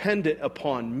not dependent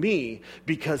upon me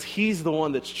because he's the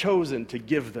one that's chosen to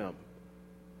give them.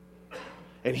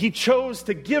 And he chose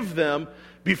to give them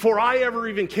before I ever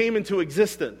even came into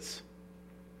existence.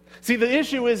 See, the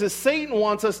issue is Satan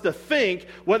wants us to think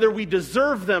whether we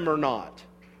deserve them or not.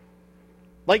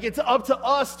 Like it's up to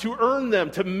us to earn them,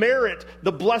 to merit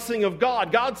the blessing of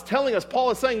God. God's telling us,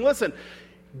 Paul is saying, listen,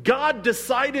 God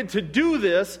decided to do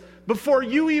this before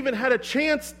you even had a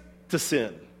chance to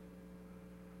sin.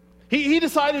 He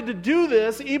decided to do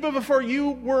this even before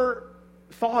you were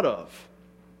thought of.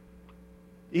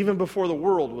 Even before the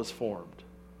world was formed.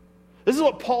 This is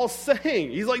what Paul's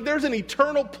saying. He's like, there's an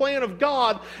eternal plan of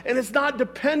God, and it's not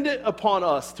dependent upon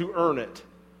us to earn it.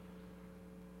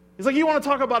 He's like, you want to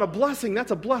talk about a blessing?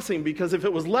 That's a blessing, because if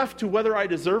it was left to whether I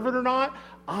deserve it or not,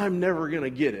 I'm never going to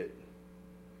get it.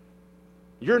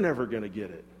 You're never going to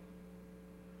get it.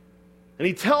 And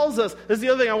he tells us, this is the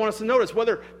other thing I want us to notice,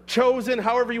 whether chosen,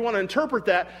 however you want to interpret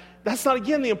that, that's not,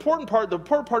 again, the important part. The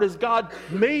important part is God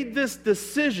made this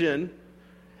decision.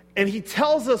 And he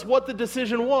tells us what the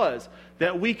decision was,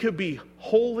 that we could be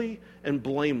holy and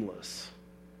blameless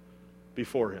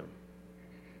before him.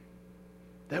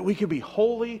 That we could be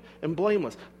holy and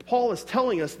blameless. Paul is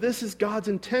telling us this is God's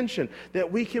intention,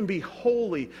 that we can be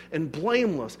holy and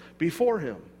blameless before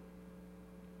him.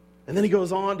 And then he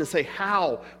goes on to say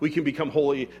how we can become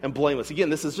holy and blameless. Again,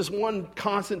 this is just one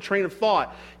constant train of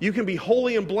thought. You can be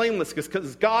holy and blameless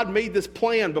because God made this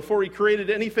plan before he created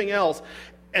anything else.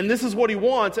 And this is what he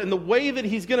wants. And the way that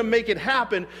he's going to make it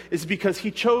happen is because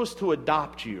he chose to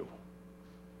adopt you.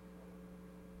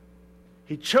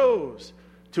 He chose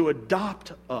to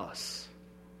adopt us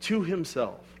to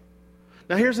himself.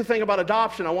 Now, here's the thing about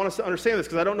adoption. I want us to understand this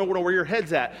because I don't know where your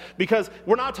head's at. Because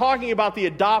we're not talking about the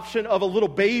adoption of a little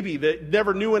baby that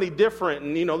never knew any different.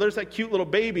 And, there's that cute little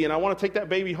baby, and I want to take that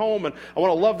baby home, and I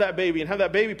want to love that baby and have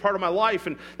that baby part of my life,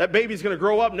 and that baby's going to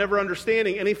grow up never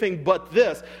understanding anything but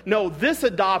this. No, this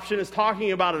adoption is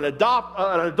talking about an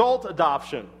adult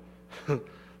adoption.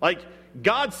 Like,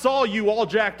 God saw you all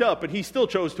jacked up, and he still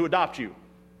chose to adopt you.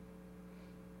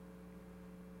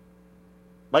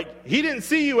 Like, he didn't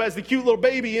see you as the cute little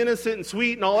baby, innocent and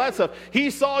sweet and all that stuff. He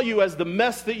saw you as the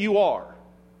mess that you are.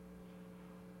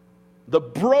 The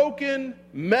broken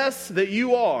mess that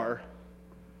you are,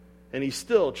 and he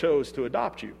still chose to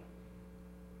adopt you.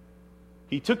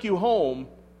 He took you home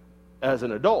as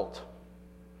an adult.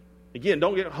 Again,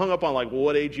 don't get hung up on like, well,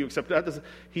 what age you accept that.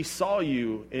 He saw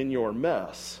you in your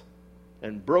mess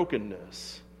and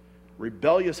brokenness,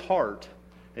 rebellious heart,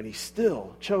 and he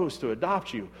still chose to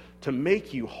adopt you, to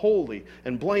make you holy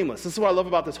and blameless. This is what I love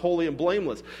about this holy and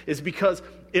blameless, is because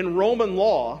in Roman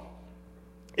law,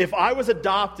 if I was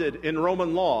adopted in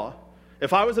Roman law,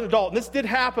 if I was an adult, and this did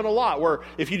happen a lot, where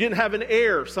if you didn't have an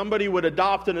heir, somebody would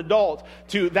adopt an adult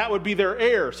that would be their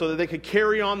heir so that they could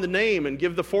carry on the name and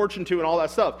give the fortune to and all that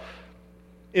stuff.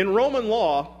 In Roman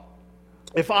law,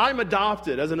 if I'm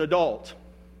adopted as an adult,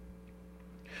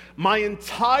 my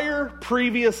entire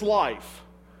previous life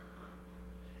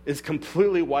is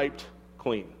completely wiped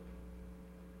clean.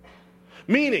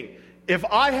 Meaning, if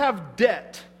I have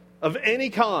debt of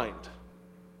any kind,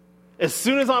 as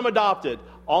soon as I'm adopted,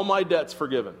 all my debt's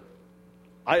forgiven.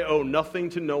 I owe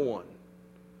nothing to no one.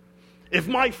 If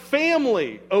my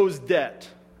family owes debt,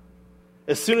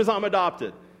 as soon as I'm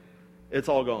adopted, it's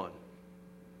all gone.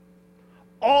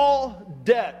 All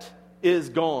debt is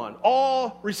gone.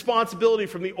 All responsibility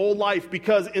from the old life,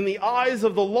 because in the eyes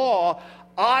of the law,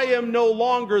 I am no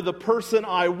longer the person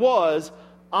I was.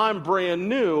 I'm brand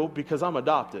new because I'm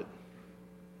adopted.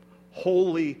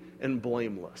 Holy and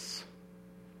blameless.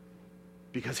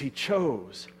 Because he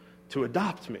chose to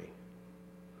adopt me.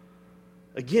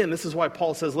 Again, this is why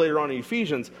Paul says later on in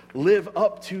Ephesians, live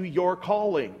up to your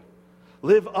calling.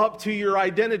 Live up to your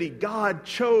identity. God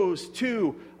chose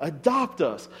to adopt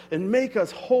us and make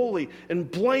us holy and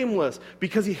blameless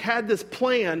because he had this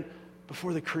plan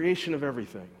before the creation of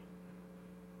everything.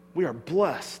 We are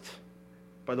blessed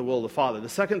by the will of the Father. The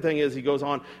second thing is, he goes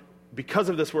on, because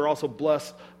of this, we're also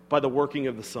blessed by the working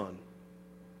of the Son.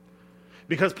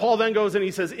 Because Paul then goes and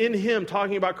he says, in him,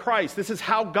 talking about Christ, this is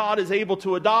how God is able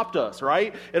to adopt us,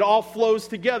 right? It all flows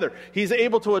together. He's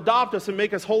able to adopt us and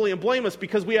make us holy and blameless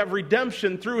because we have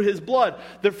redemption through his blood,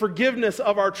 the forgiveness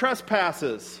of our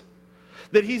trespasses,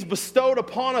 that he's bestowed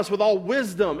upon us with all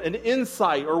wisdom and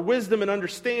insight, or wisdom and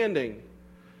understanding.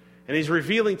 And he's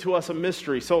revealing to us a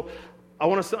mystery. So I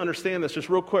want us to understand this just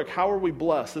real quick. How are we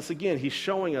blessed? This again, he's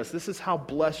showing us this is how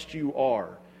blessed you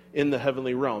are in the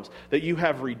heavenly realms. That you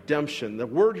have redemption. The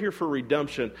word here for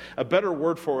redemption, a better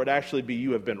word for it would actually be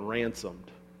you have been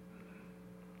ransomed.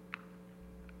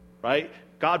 Right?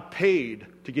 God paid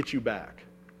to get you back.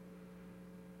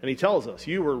 And he tells us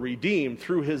you were redeemed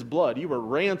through his blood. You were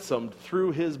ransomed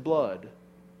through his blood.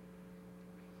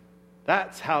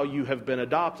 That's how you have been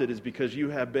adopted, is because you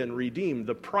have been redeemed.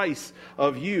 The price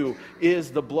of you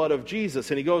is the blood of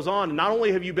Jesus. And he goes on, not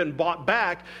only have you been bought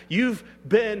back, you've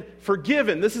been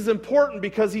forgiven. This is important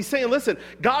because he's saying, listen,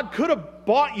 God could have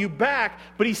bought you back,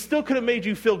 but he still could have made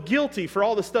you feel guilty for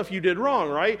all the stuff you did wrong,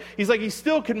 right? He's like, he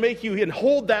still can make you and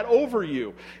hold that over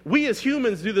you. We as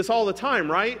humans do this all the time,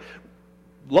 right?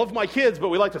 Love my kids, but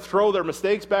we like to throw their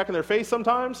mistakes back in their face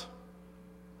sometimes.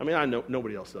 I mean, I know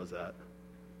nobody else does that.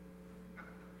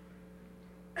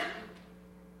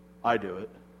 I do it.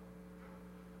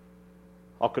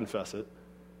 I'll confess it.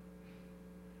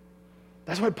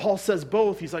 That's why Paul says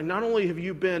both. He's like, not only have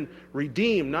you been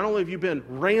redeemed, not only have you been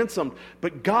ransomed,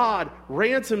 but God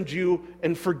ransomed you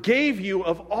and forgave you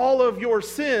of all of your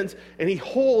sins, and he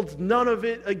holds none of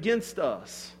it against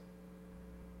us.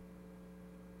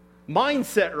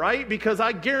 Mindset, right? Because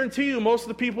I guarantee you, most of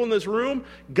the people in this room,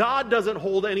 God doesn't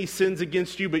hold any sins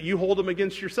against you, but you hold them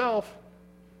against yourself.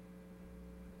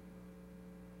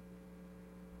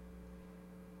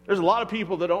 There's a lot of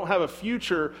people that don't have a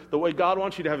future the way God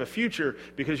wants you to have a future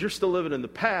because you're still living in the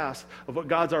past of what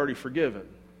God's already forgiven.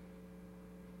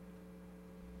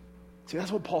 See,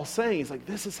 that's what Paul's saying. He's like,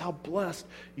 this is how blessed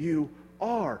you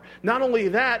are. Not only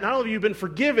that, not only have you been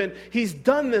forgiven, he's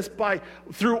done this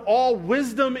through all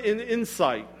wisdom and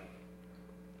insight.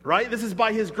 Right? This is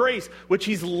by his grace, which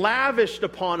he's lavished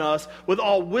upon us with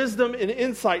all wisdom and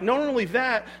insight. Not only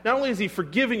that, not only has he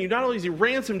forgiven you, not only has he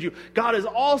ransomed you, God has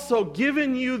also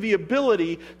given you the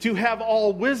ability to have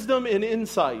all wisdom and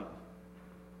insight.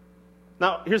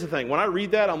 Now, here's the thing. When I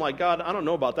read that, I'm like, God, I don't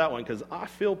know about that one because I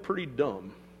feel pretty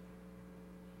dumb.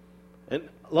 And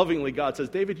lovingly, God says,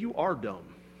 David, you are dumb.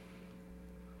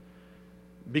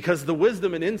 Because the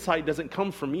wisdom and insight doesn't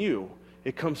come from you.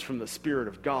 It comes from the Spirit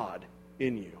of God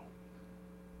in you.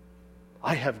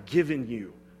 I have given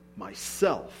you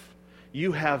myself.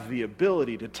 You have the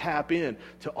ability to tap in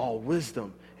to all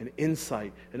wisdom and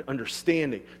insight and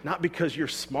understanding. Not because you're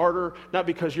smarter, not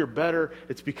because you're better.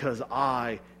 It's because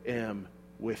I am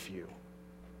with you.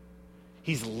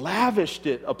 He's lavished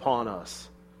it upon us.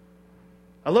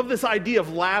 I love this idea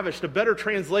of lavished. A better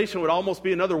translation would almost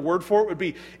be, another word for it would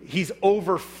be, he's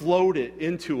overflowed it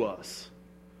into us.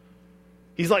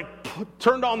 He's like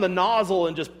turned on the nozzle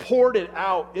and just poured it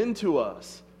out into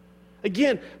us.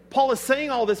 Again, Paul is saying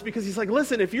all this because he's like,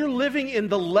 listen, if you're living in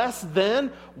the less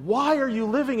than, why are you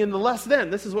living in the less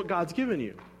than? This is what God's given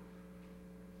you.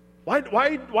 Why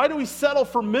do we settle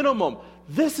for minimum?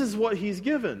 This is what he's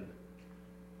given.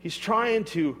 He's trying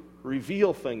to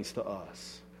reveal things to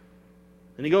us.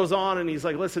 And he goes on and he's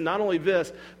like, listen, not only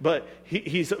this, but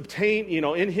he's obtained,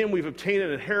 in him we've obtained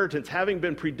an inheritance, having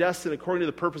been predestined according to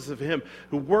the purpose of him,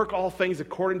 who work all things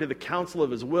according to the counsel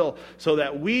of his will, so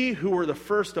that we who were the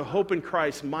first to hope in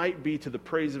Christ might be to the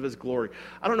praise of his glory.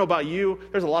 I don't know about you,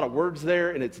 there's a lot of words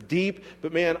there and it's deep,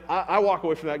 but man, I walk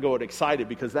away from that going excited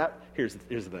because here's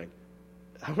the thing.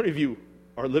 How many of you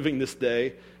are living this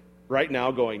day right now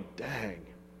going, dang,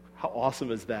 how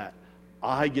awesome is that?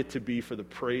 I get to be for the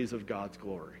praise of God's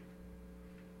glory.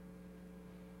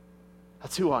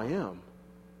 That's who I am.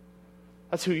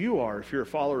 That's who you are if you're a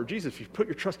follower of Jesus. If you put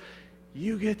your trust,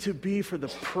 you get to be for the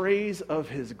praise of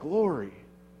his glory.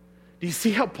 Do you see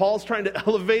how Paul's trying to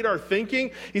elevate our thinking?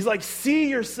 He's like, see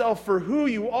yourself for who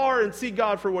you are and see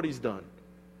God for what he's done.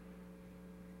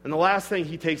 And the last thing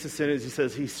he takes us in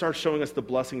is he starts showing us the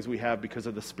blessings we have because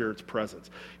of the Spirit's presence.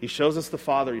 He shows us the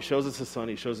Father, he shows us the Son,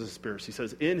 he shows us the Spirit. He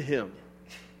says, in him,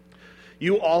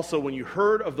 you also, when you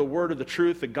heard of the word of the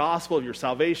truth, the gospel of your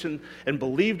salvation, and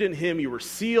believed in him, you were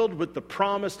sealed with the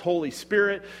promised Holy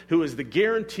Spirit, who is the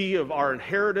guarantee of our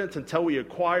inheritance until we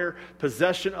acquire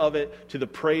possession of it to the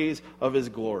praise of his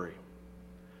glory.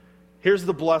 Here's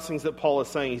the blessings that Paul is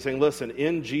saying. He's saying, listen,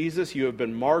 in Jesus you have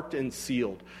been marked and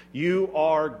sealed. You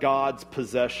are God's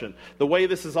possession. The way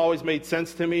this has always made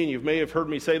sense to me, and you may have heard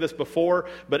me say this before,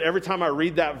 but every time I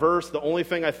read that verse, the only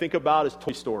thing I think about is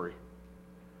Toy Story.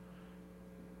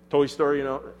 Toy Story,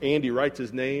 Andy writes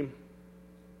his name.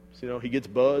 So, he gets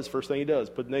Buzz, first thing he does,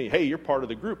 put the name. Hey, you're part of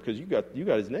the group because you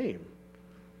got his name.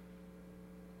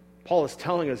 Paul is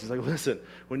telling us, he's like, listen,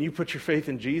 when you put your faith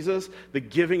in Jesus, the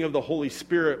giving of the Holy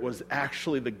Spirit was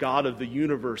actually the God of the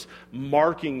universe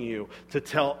marking you to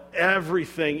tell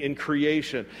everything in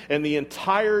creation and the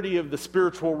entirety of the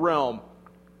spiritual realm,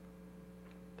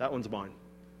 that one's mine.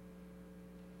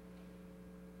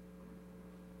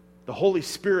 The Holy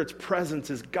Spirit's presence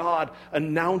is God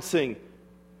announcing,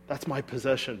 that's my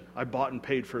possession. I bought and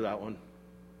paid for that one.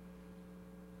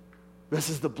 This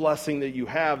is the blessing that you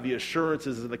have, the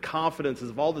assurances and the confidences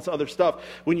of all this other stuff.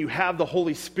 When you have the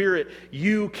Holy Spirit,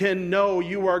 you can know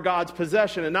you are God's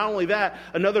possession. And not only that,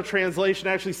 another translation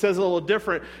actually says a little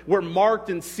different. We're marked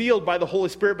and sealed by the Holy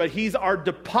Spirit, but he's our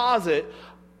deposit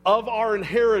of our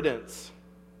inheritance.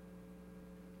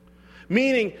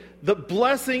 Meaning, the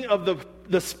blessing of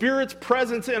the Spirit's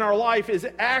presence in our life is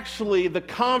actually the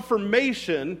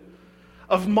confirmation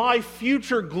of my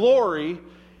future glory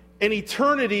and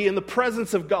eternity in the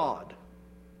presence of God.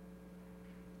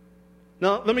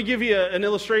 Now, let me give you an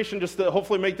illustration just to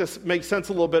hopefully make this make sense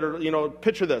a little bit, or,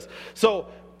 picture this. So,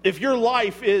 if your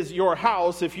life is your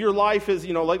house, if your life is,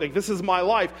 like this is my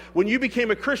life, when you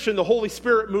became a Christian, the Holy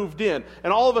Spirit moved in.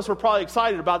 And all of us were probably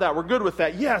excited about that. We're good with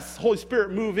that. Yes, Holy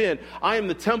Spirit, move in. I am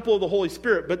the temple of the Holy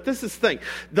Spirit. But this is the thing.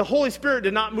 The Holy Spirit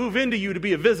did not move into you to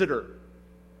be a visitor.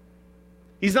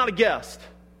 He's not a guest.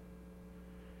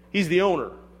 He's the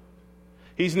owner.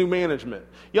 He's new management.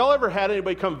 Y'all ever had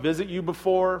anybody come visit you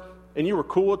before and you were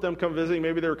cool with them come visiting?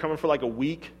 Maybe they were coming for like a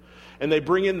week and they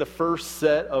bring in the first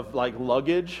set of like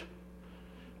luggage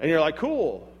and you're like,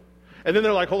 cool. And then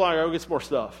they're like, hold on, I gotta go get some more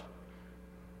stuff.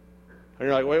 And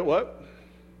you're like, wait, what?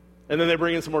 And then they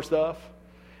bring in some more stuff.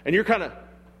 And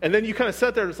then you kind of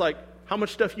sit there and it's like, how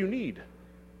much stuff you need?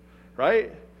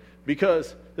 Right?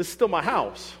 Because this is still my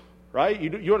house, right?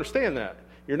 You understand that.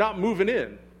 You're not moving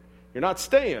in. You're not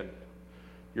staying.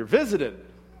 You're visiting.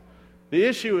 The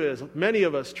issue is many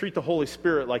of us treat the Holy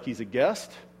Spirit like he's a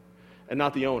guest and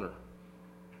not the owner.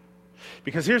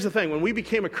 Because here's the thing, when we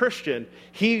became a Christian,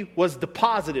 he was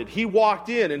deposited. He walked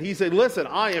in and he said, listen,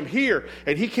 I am here.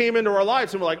 And he came into our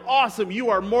lives and we're like, awesome, you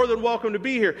are more than welcome to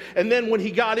be here. And then when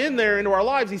he got in there into our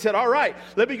lives, he said, all right,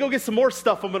 let me go get some more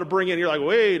stuff I'm going to bring in. You're like,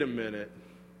 wait a minute.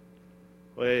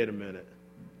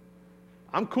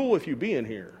 I'm cool with you being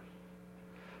here.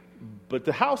 But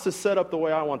the house is set up the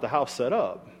way I want the house set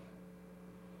up.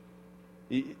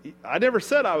 I never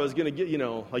said I was going to get,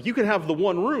 like you can have the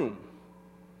one room.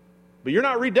 But you're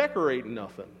not redecorating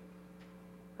nothing,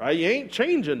 right? You ain't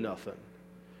changing nothing.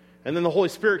 And then the Holy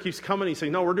Spirit keeps coming and he's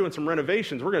saying, no, we're doing some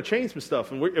renovations. We're going to change some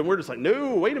stuff. And we're just like,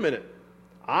 no, wait a minute.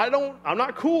 I'm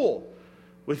not cool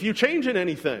with you changing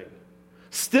anything.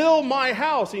 Still my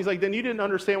house. And he's like, then you didn't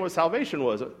understand what salvation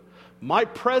was. My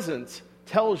presence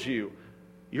tells you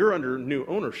you're under new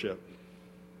ownership.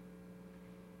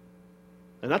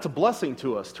 And that's a blessing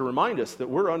to us to remind us that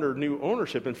we're under new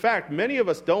ownership. In fact, many of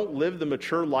us don't live the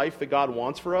mature life that God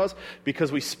wants for us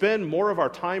because we spend more of our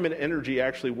time and energy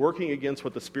actually working against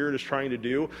what the Spirit is trying to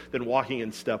do than walking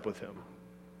in step with Him.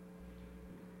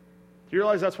 Do you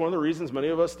realize that's one of the reasons many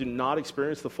of us do not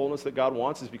experience the fullness that God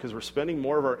wants is because we're spending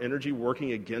more of our energy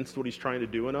working against what He's trying to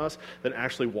do in us than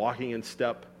actually walking in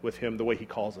step with Him the way He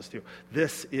calls us to.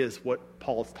 This is what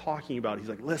Paul is talking about. He's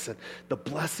like, listen, the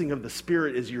blessing of the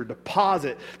Spirit is your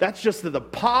deposit. That's just the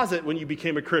deposit when you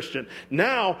became a Christian.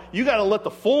 Now, you got to let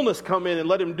the fullness come in and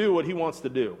let Him do what He wants to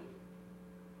do.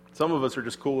 Some of us are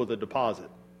just cool with the deposit.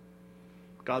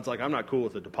 God's like, I'm not cool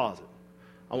with the deposit.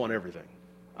 I want everything.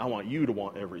 I want you to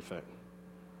want everything.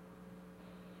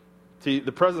 See,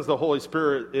 the presence of the Holy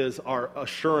Spirit is our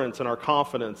assurance and our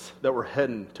confidence that we're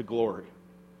heading to glory.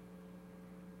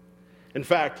 In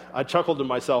fact, I chuckled to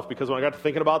myself because when I got to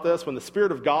thinking about this, when the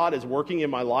Spirit of God is working in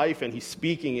my life and He's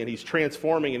speaking and He's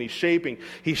transforming and He's shaping,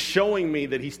 He's showing me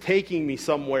that He's taking me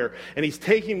somewhere and He's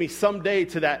taking me someday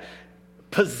to that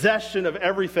possession of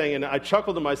everything. And I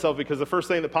chuckled to myself because the first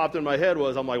thing that popped in my head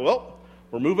was, I'm like, well,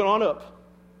 we're moving on up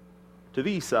to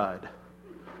the east side.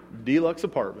 Deluxe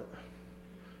apartment.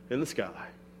 In the sky.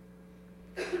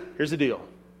 Here's the deal.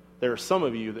 There are some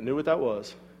of you that knew what that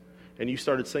was, and you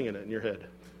started singing it in your head.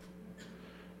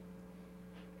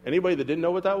 Anybody that didn't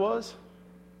know what that was,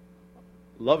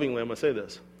 lovingly, I'm going to say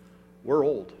this. We're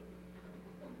old.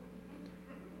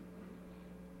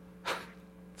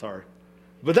 Sorry.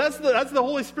 But that's the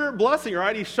Holy Spirit blessing,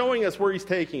 right? He's showing us where He's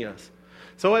taking us.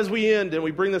 So as we end and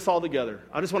we bring this all together,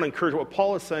 I just want to encourage what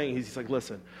Paul is saying. He's like,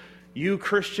 listen, you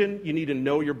Christian, you need to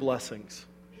know your blessings.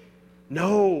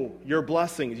 Know your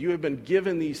blessings. You have been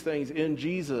given these things in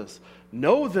Jesus.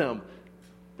 Know them.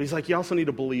 But he's like, you also need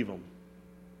to believe them.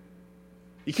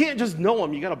 You can't just know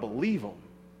them, you got to believe them.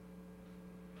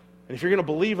 And if you're going to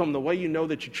believe them, the way you know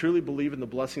that you truly believe in the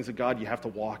blessings of God, you have to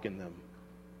walk in them.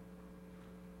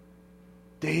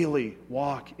 Daily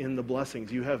walk in the blessings.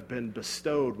 You have been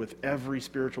bestowed with every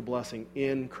spiritual blessing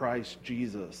in Christ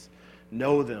Jesus.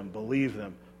 Know them, believe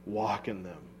them, walk in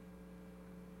them.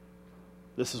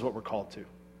 This is what we're called to.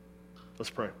 Let's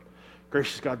pray.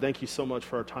 Gracious God, thank you so much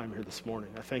for our time here this morning.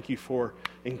 I thank you for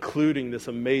including this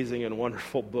amazing and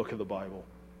wonderful book of the Bible.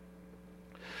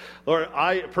 Lord,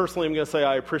 I personally am going to say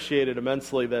I appreciate it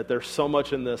immensely that there's so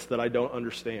much in this that I don't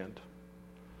understand.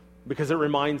 Because it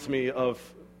reminds me of,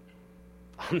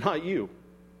 I'm not you.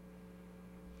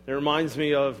 It reminds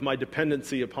me of my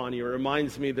dependency upon you. It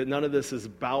reminds me that none of this is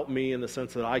about me in the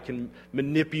sense that I can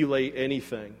manipulate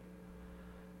anything.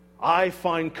 I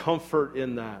find comfort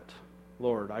in that,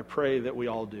 Lord. I pray that we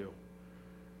all do.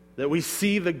 That we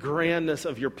see the grandness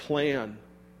of your plan.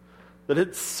 That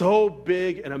it's so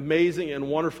big and amazing and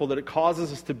wonderful that it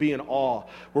causes us to be in awe.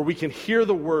 Where we can hear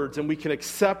the words and we can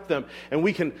accept them. And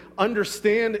we can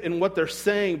understand in what they're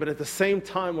saying. But at the same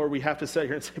time, Lord, we have to sit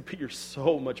here and say, but you're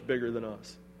so much bigger than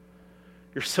us.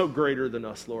 You're so greater than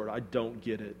us, Lord. I don't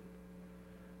get it.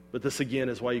 But this, again,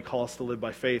 is why you call us to live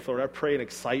by faith. Lord, I pray an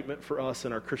excitement for us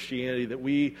in our Christianity that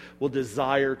we will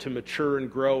desire to mature and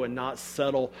grow and not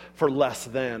settle for less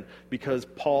than. Because,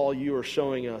 Paul, you are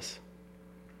showing us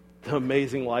the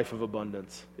amazing life of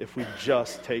abundance if we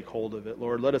just take hold of it.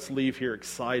 Lord, let us leave here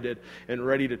excited and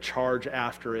ready to charge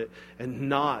after it and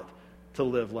not to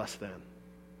live less than.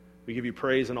 We give you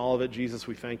praise in all of it. Jesus,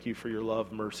 we thank you for your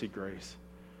love, mercy, grace.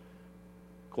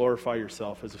 Glorify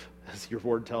yourself as your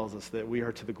word tells us that we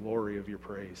are to the glory of your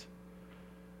praise.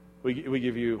 We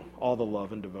give you all the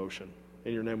love and devotion.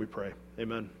 In your name we pray.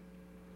 Amen.